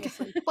her,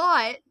 obviously,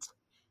 but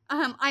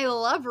I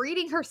love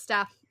reading her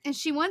stuff. And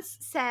she once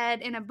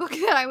said in a book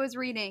that I was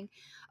reading,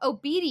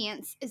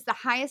 obedience is the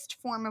highest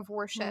form of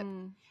worship.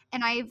 And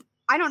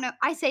I don't know,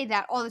 I say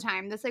that all the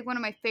time. That's like one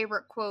of my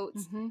favorite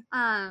quotes.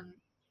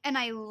 And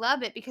I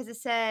love it because it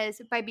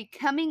says, by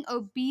becoming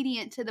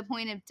obedient to the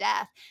point of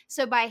death.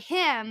 So by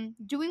him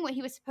doing what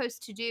he was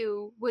supposed to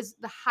do was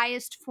the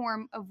highest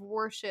form of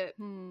worship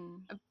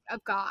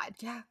of God.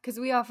 Yeah, because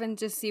we often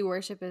just see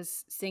worship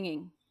as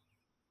singing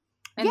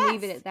and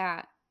leave it at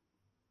that.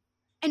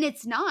 And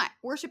it's not.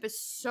 Worship is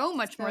so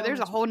much more. There's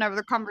a whole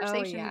nother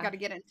conversation we got to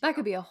get into. That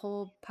could be a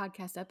whole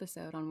podcast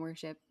episode on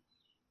worship.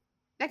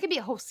 That could be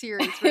a whole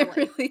series,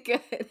 really. Really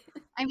good.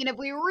 I mean, if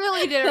we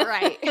really did it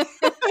right.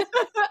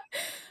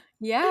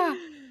 Yeah.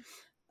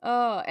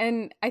 Oh,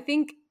 and I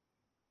think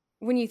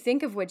when you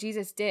think of what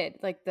Jesus did,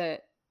 like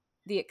the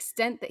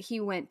extent that he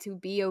went to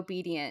be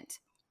obedient,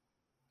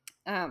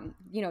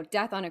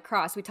 death on a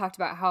cross. We talked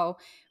about how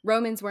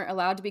Romans weren't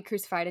allowed to be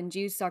crucified and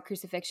Jews saw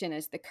crucifixion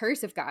as the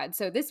curse of God.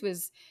 So this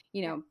was,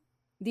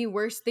 the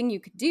worst thing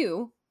you could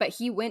do, but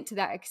he went to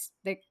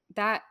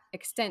that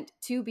extent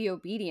to be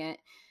obedient.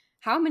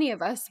 How many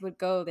of us would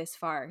go this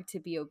far to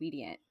be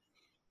obedient?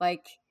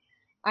 Like,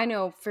 I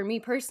know for me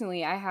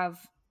personally, I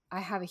have I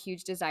have a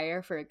huge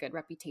desire for a good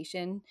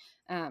reputation.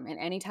 And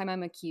anytime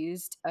I'm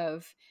accused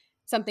of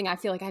something I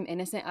feel like I'm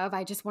innocent of,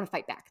 I just want to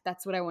fight back.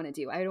 That's what I want to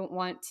do. I don't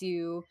want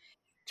to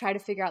try to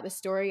figure out the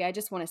story. I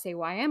just want to say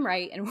why I'm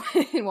right and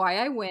why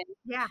I win.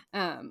 Yeah.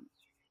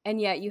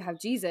 And yet you have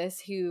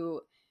Jesus,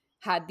 who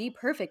had the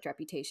perfect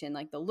reputation,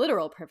 like the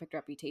literal perfect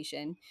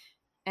reputation.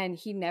 And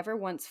he never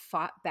once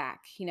fought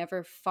back. He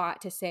never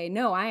fought to say,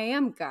 no, I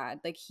am God.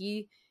 Like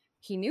he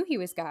knew he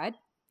was God.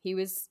 He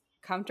was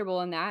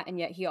comfortable in that. And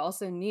yet he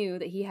also knew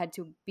that he had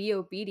to be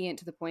obedient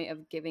to the point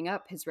of giving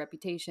up his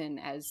reputation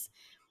as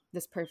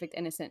this perfect,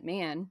 innocent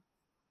man.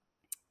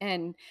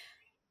 And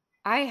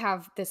I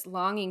have this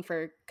longing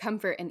for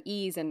comfort and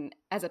ease. And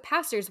as a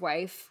pastor's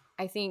wife,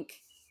 I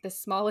think the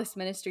smallest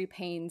ministry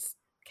pains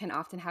can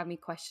often have me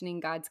questioning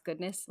God's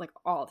goodness, like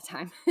all the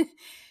time.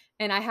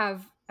 And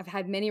I've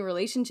had many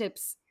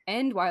relationships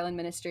end while in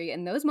ministry,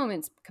 and those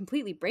moments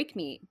completely break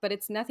me. But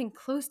it's nothing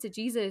close to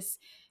Jesus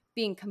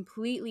being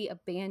completely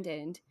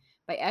abandoned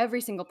by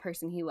every single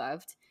person he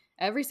loved,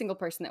 every single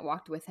person that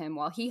walked with him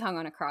while he hung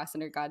on a cross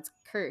under God's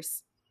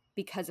curse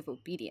because of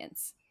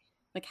obedience.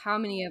 Like, how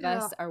many of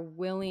us are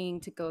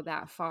willing to go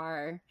that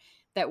far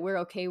that we're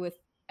okay with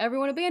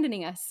everyone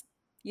abandoning us?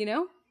 You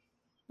know,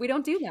 we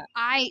don't do that.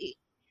 I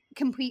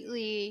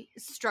completely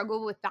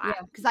struggle with that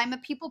because I'm a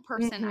people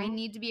person. I Mhm.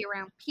 need to be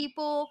around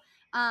people.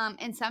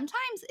 And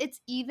sometimes it's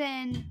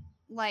even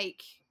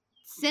like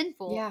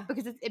sinful Yeah.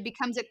 because it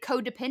becomes a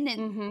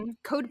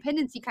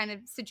codependency kind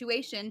of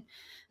situation.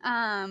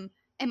 And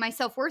my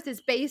self-worth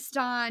is based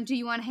on, do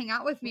you want to hang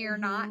out with me or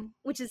not? Mhm.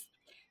 Which is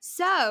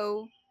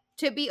so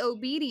to be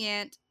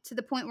obedient to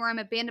the point where I'm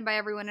abandoned by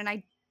everyone and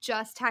I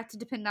just have to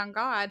depend on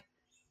God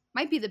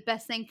might be the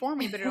best thing for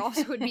me, but it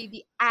also would be the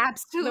The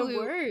absolute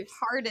worst.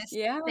 hardest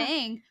Yeah.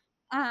 thing.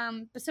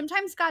 But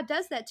sometimes God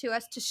does that to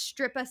us to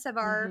strip us of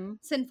our Mhm.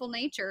 sinful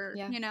nature,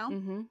 Yeah. you know?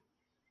 Mhm.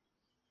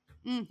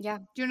 Mm. Yeah.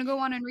 Do you want to go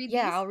on and read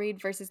Yeah, these? I'll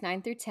read verses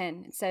 9 through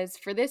 10. It says,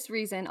 "For this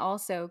reason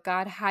also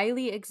God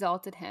highly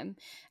exalted him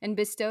and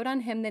bestowed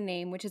on him the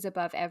name which is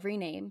above every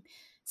name,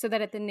 so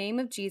that at the name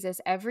of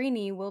Jesus every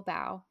knee will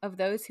bow, of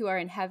those who are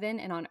in heaven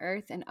and on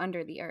earth and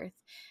under the earth,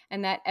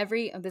 and that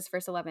this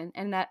verse 11,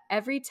 and that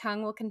every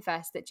tongue will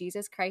confess that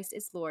Jesus Christ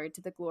is Lord,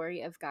 to the glory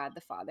of God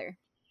the Father."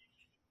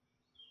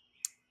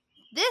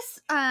 This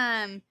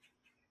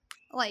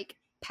like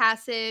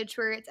passage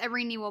where it's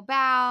every knee will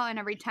bow and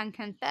every tongue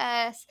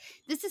confess.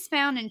 This is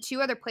found in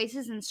two other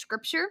places in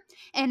scripture.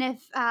 And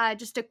if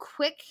just a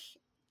quick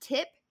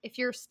tip, if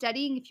you're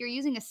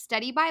using a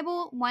study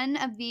Bible, one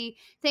of the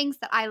things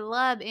that I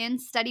love in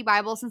study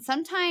Bibles, and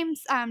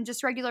sometimes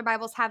just regular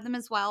Bibles have them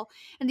as well,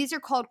 and these are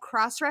called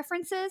cross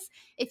references.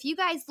 If you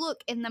guys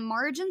look in the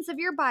margins of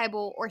your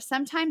Bible, or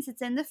sometimes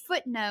it's in the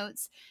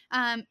footnotes,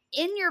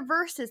 in your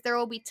verses, there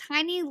will be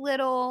tiny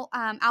little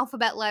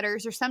alphabet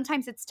letters, or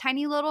sometimes it's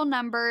tiny little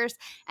numbers,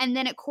 and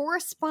then it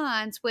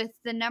corresponds with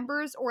the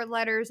numbers or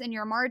letters in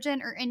your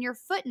margin or in your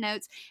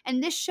footnotes.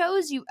 And this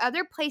shows you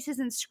other places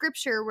in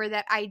scripture where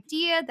that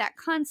idea, that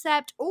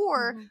concept,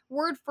 or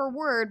word for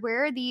word,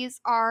 where these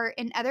are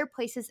in other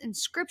places in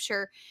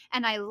scripture.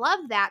 And I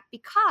love that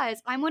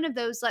because I'm one of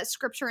those let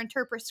scripture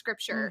interpret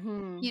scripture,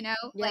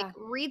 like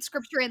read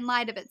scripture in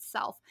light of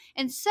itself.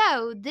 And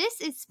so this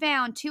is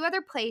found two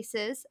other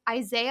places,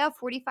 Isaiah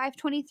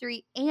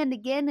 45:23 and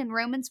again in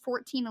Romans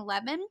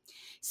 14:11.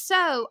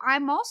 So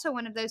I'm also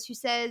one of those who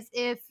says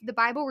if the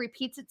Bible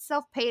repeats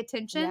itself, pay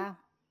attention. Yeah.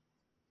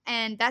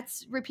 And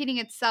that's repeating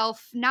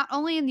itself not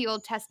only in the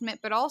Old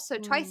Testament, but also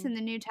twice in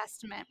the New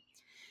Testament.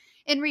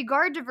 In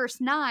regard to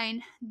verse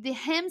 9, the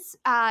hymns,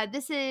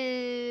 this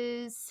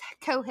is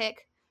Kohick.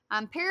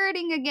 I'm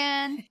parroting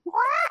again.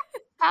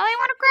 Probably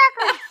want a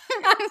cracker.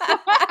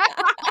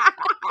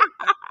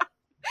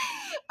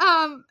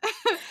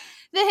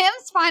 The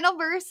hymn's final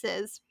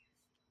verses,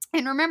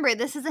 and remember,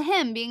 this is a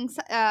hymn being,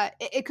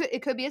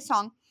 it could be a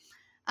song.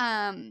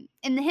 In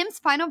the hymn's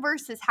final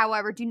verses,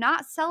 however, do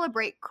not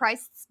celebrate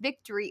Christ's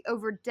victory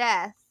over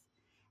death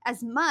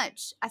as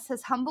much as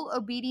his humble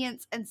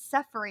obedience and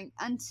suffering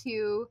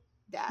unto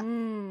death. What do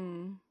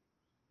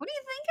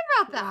you think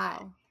about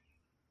that? Wow.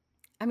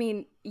 I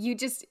mean, you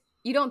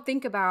don't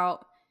think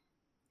about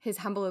his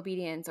humble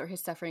obedience or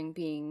his suffering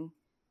being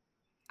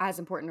as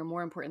important or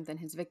more important than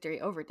his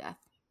victory over death.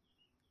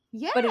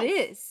 Yes. But it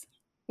is,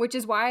 which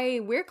is why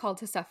we're called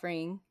to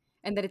suffering,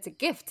 and that it's a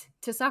gift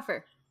to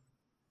suffer.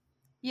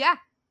 Yeah.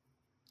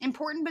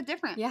 Important but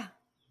different. Yeah.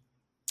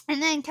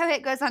 And then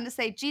Kohit goes on to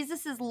say,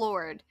 Jesus is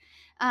Lord.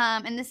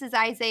 And this is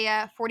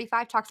Isaiah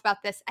 45 talks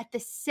about this. At the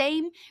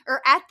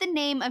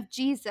name of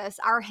Jesus,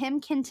 our hymn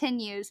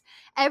continues,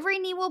 every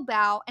knee will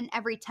bow and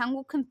every tongue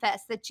will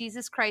confess that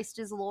Jesus Christ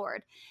is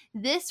Lord.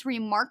 This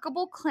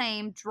remarkable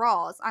claim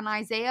draws on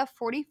Isaiah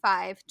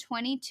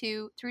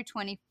 45:22 through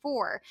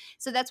 24.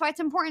 So that's why it's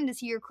important to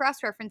see your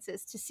cross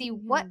references to see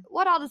what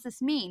all does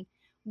this mean,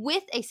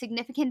 with a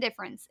significant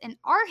difference. In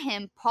our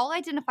hymn, Paul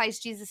identifies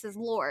Jesus as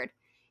Lord.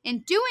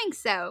 In doing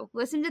so,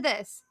 listen to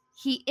this,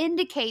 he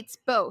indicates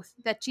both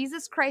that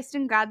Jesus Christ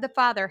and God the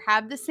Father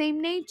have the same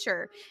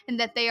nature and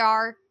that they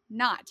are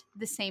not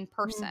the same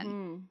person.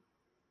 Mm-hmm.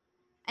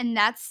 And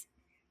that's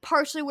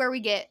partially where we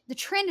get the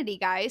Trinity,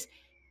 guys.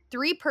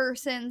 3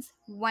 persons,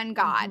 1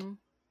 God. Mm-hmm.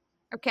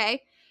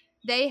 Okay?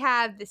 They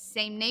have the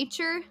same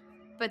nature,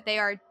 but they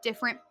are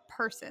different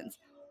persons.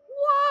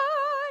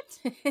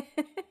 What?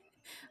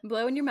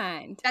 Blowing your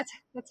mind. That's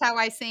how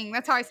I sing.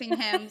 That's how I sing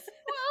hymns.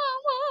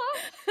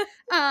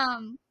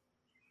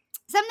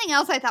 Something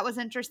else I thought was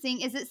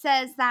interesting is it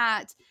says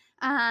that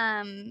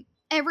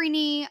every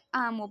knee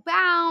will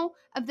bow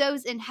of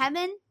those in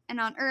heaven and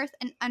on earth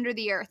and under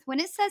the earth. When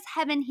it says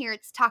heaven here,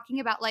 it's talking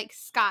about like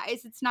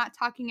skies. It's not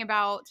talking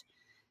about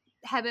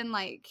heaven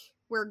like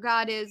where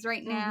God is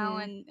right now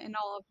and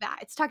all of that.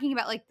 It's talking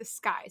about like the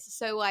skies.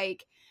 So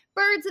like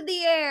birds of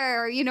the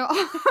air, you know,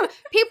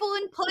 people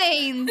in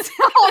planes,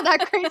 all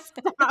that great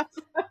stuff.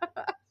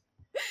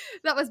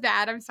 That was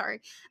bad. I'm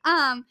sorry.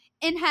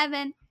 In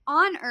heaven,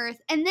 on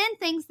earth, and then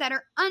things that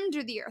are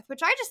under the earth,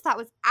 which I just thought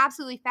was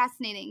absolutely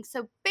fascinating.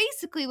 So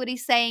basically what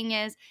he's saying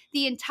is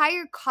the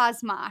entire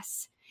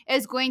cosmos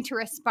is going to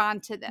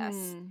respond to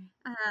this.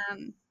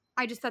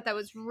 I just thought that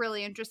was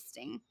really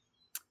interesting.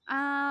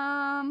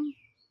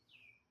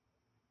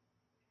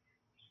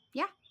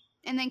 Yeah.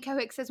 And then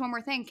Cohick says one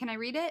more thing. Can I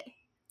read it?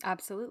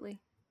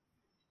 Absolutely.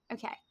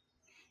 Okay.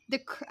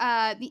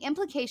 The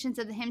implications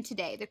of the hymn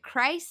today. The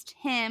Christ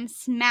hymn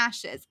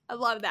smashes, I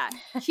love that,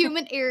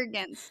 human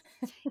arrogance,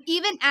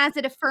 even as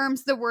it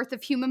affirms the worth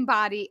of human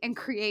body and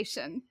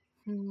creation.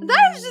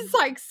 That is just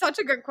like such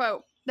a good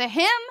quote.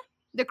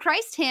 The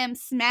Christ hymn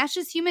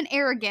smashes human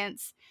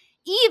arrogance,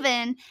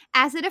 even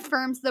as it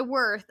affirms the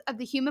worth of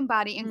the human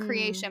body and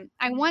creation.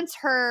 I once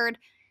heard,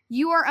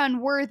 "You are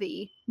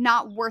unworthy,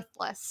 not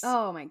worthless."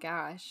 Oh my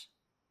gosh.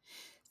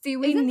 See,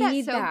 we Isn't that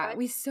need so that. good?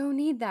 We so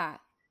need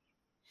that.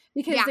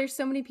 Because Yeah. there's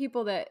so many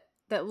people that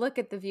look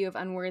at the view of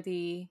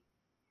unworthy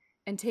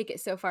and take it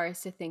so far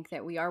as to think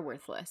that we are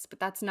worthless, but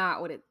that's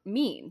not what it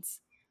means.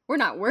 We're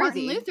not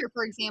worthy. Martin Luther,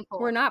 for example.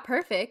 We're not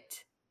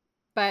perfect,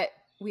 but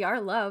we are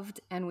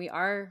loved and we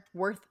are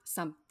worth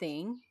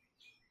something.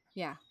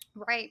 Yeah.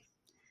 Right.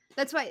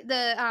 That's why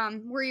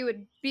the where he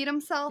would beat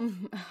himself,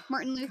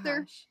 Martin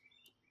Luther. Gosh.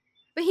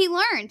 But he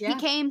learned. Yeah. He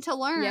came to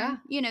learn,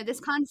 Yeah. this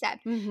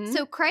concept. Mm-hmm.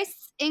 So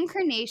Christ's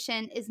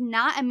incarnation is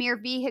not a mere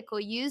vehicle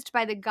used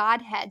by the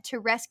Godhead to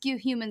rescue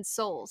human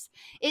souls.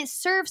 It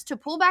serves to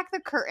pull back the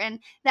curtain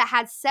that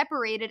had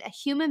separated a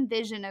human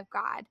vision of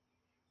God.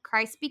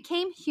 Christ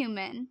became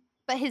human,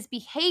 but his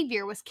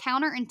behavior was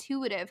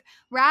counterintuitive.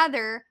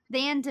 Rather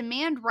than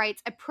demand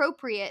rights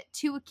appropriate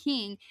to a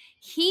king,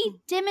 he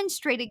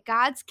demonstrated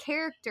God's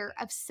character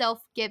of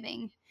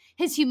self-giving.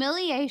 His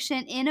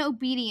humiliation in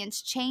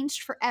obedience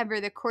changed forever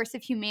the course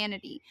of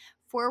humanity,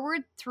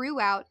 forward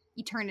throughout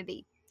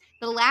eternity.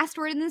 The last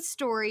word in this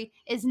story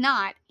is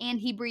not, "and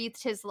he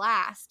breathed his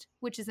last,"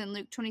 which is in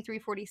Luke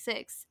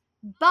 23:46,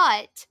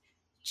 but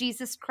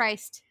Jesus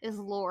Christ is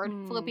Lord.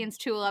 Philippians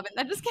 2:11.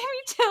 That just gave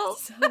me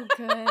chills. So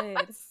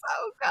good.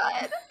 So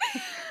good.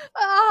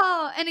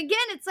 Oh, and again,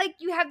 it's like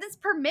you have this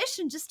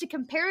permission just to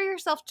compare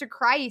yourself to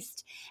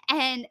Christ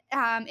and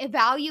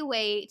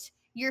evaluate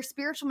your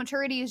spiritual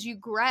maturity as you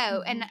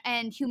grow.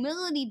 And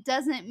humility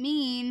doesn't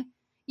mean,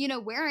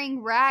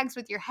 wearing rags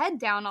with your head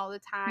down all the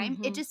time.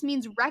 It just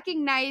means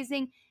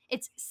recognizing,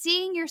 it's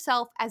seeing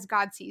yourself as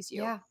God sees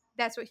you. Yeah.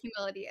 That's what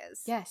humility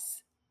is.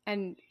 Yes.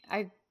 And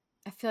I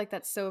feel like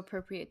that's so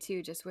appropriate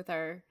too, just with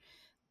the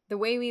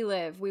way we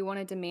live. We want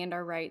to demand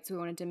our rights. We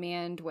want to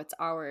demand what's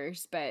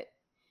ours, but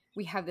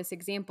we have this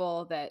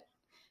example that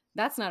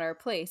that's not our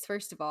place,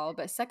 first of all.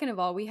 But second of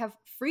all, we have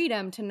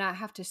freedom to not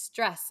have to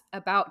stress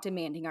about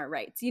demanding our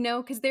rights,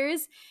 because there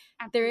is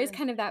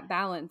kind of that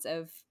balance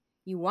of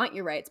you want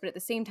your rights, but at the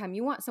same time,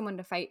 you want someone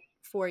to fight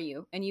for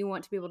you and you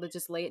want to be able to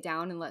just lay it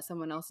down and let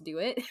someone else do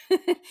it.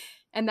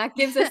 And that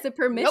gives us the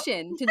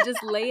permission to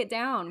just lay it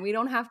down. We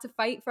don't have to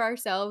fight for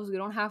ourselves. We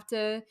don't have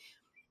to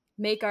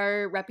make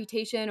our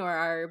reputation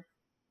or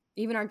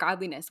even our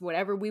godliness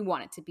whatever we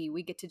want it to be.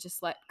 We get to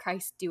just let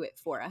Christ do it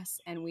for us,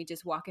 and we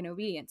just walk in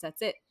obedience.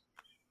 That's it.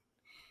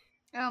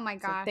 Oh my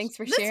gosh. So thanks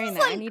for sharing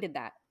that. I needed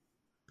that.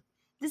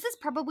 This is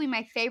probably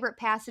my favorite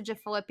passage of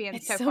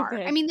Philippians so far.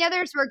 Good. I mean, the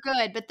others were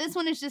good, but this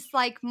one is just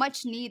like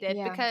much needed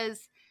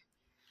because,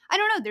 I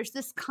don't know, there's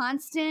this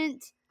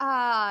constant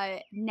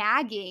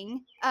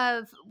nagging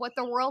of what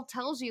the world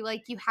tells you.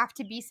 Like, you have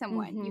to be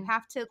someone. You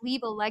have to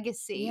leave a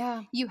legacy.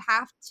 Yeah. You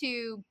have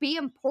to be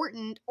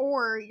important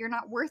or you're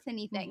not worth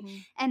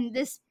anything. And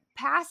this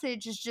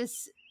passage is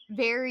just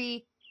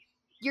very,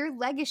 your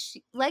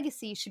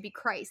legacy should be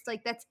Christ.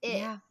 Like, that's it.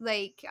 Yeah.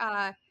 Like,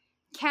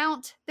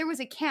 there was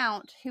a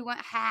count who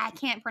went, I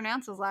can't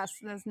pronounce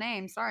his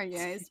name, sorry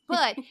guys,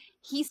 but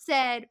he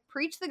said,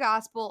 preach the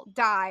gospel,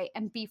 die,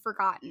 and be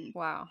forgotten.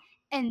 Wow.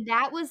 And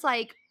that was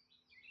like,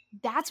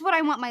 that's what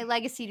I want my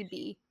legacy to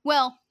be.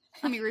 Well,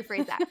 let me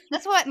rephrase that.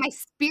 That's what my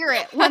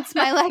spirit wants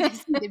my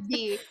legacy to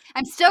be.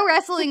 I'm still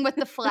wrestling with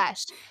the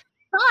flesh,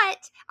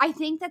 but I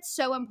think that's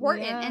so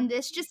important. Yeah. And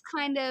this just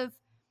kind of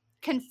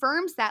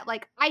confirms that,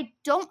 like, I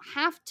don't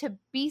have to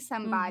be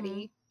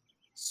somebody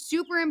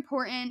super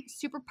important,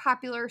 super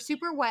popular,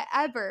 super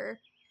whatever.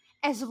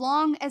 as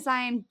long as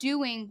I'm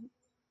being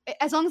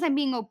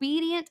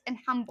obedient and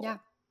humble. Yeah.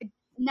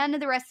 None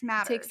of the rest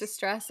matters. Takes the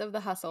stress of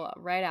the hustle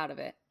right out of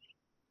it.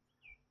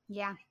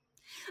 Yeah.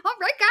 All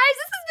right, guys,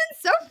 this has been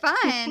so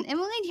fun.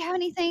 Emily, do you have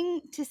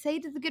anything to say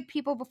to the good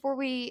people before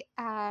we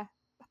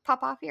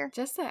pop off here?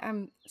 Just that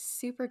I'm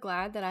super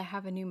glad that I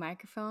have a new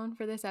microphone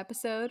for this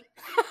episode.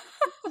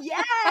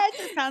 Yes,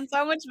 it sounds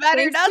so much better,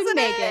 Thanks doesn't to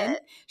Megan.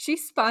 it? She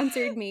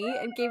sponsored me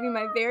and gave me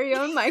my very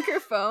own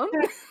microphone.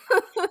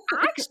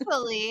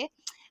 Actually,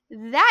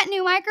 that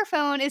new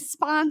microphone is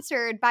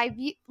sponsored by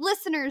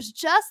listeners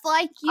just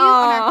like you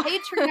on our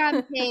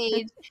Patreon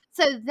page.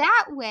 So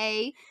that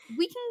way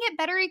we can get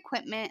better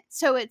equipment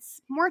so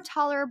it's more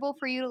tolerable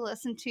for you to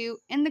listen to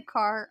in the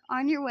car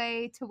on your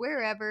way to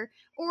wherever,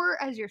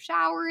 or as you're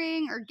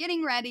showering or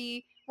getting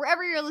ready,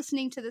 wherever you're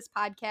listening to this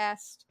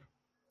podcast.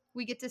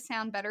 We get to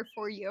sound better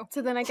for you.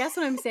 So then I guess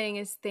what I'm saying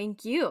is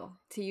thank you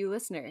to you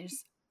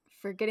listeners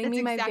for getting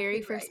me my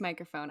very first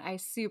microphone. I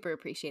super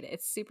appreciate it.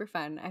 It's super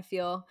fun. I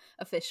feel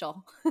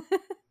official.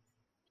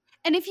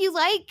 And if you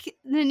like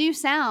the new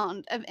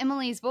sound of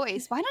Emily's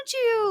voice, why don't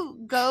you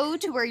go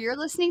to where you're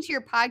listening to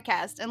your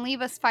podcast and leave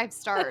us 5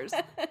 stars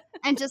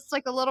and just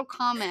like a little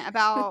comment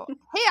about,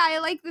 hey, I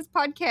like this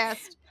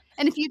podcast.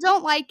 And if you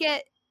don't like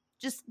it,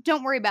 just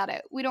don't worry about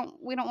it. We don't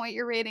want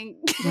your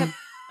rating. Yep.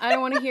 I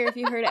don't want to hear if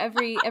you heard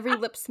every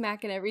lip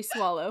smack and every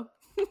swallow.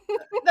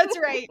 That's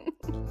right.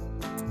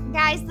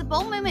 Guys, the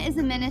Bold Movement is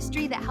a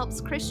ministry that helps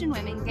Christian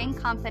women gain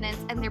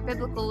confidence in their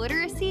biblical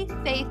literacy,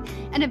 faith,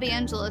 and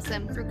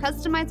evangelism through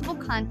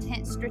customizable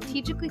content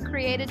strategically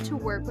created to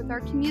work with our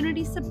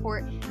community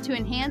support to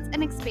enhance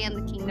and expand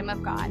the kingdom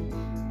of God.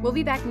 We'll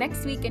be back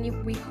next week,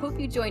 and we hope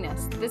you join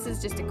us. This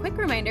is just a quick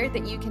reminder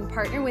that you can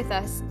partner with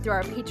us through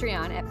our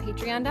Patreon at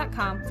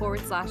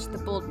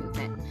patreon.com/The Bold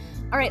Movement.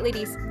 All right,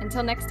 ladies,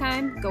 until next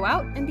time, go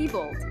out and be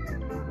bold.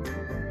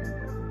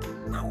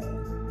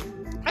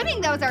 I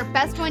think that was our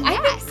best one yet.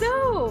 I think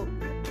so.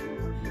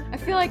 I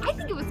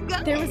think it was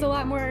good. There was a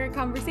lot more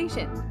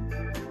conversation.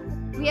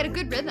 We had a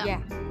good rhythm. Yeah,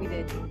 we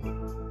did.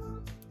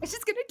 It's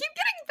just going to keep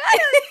getting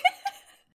better.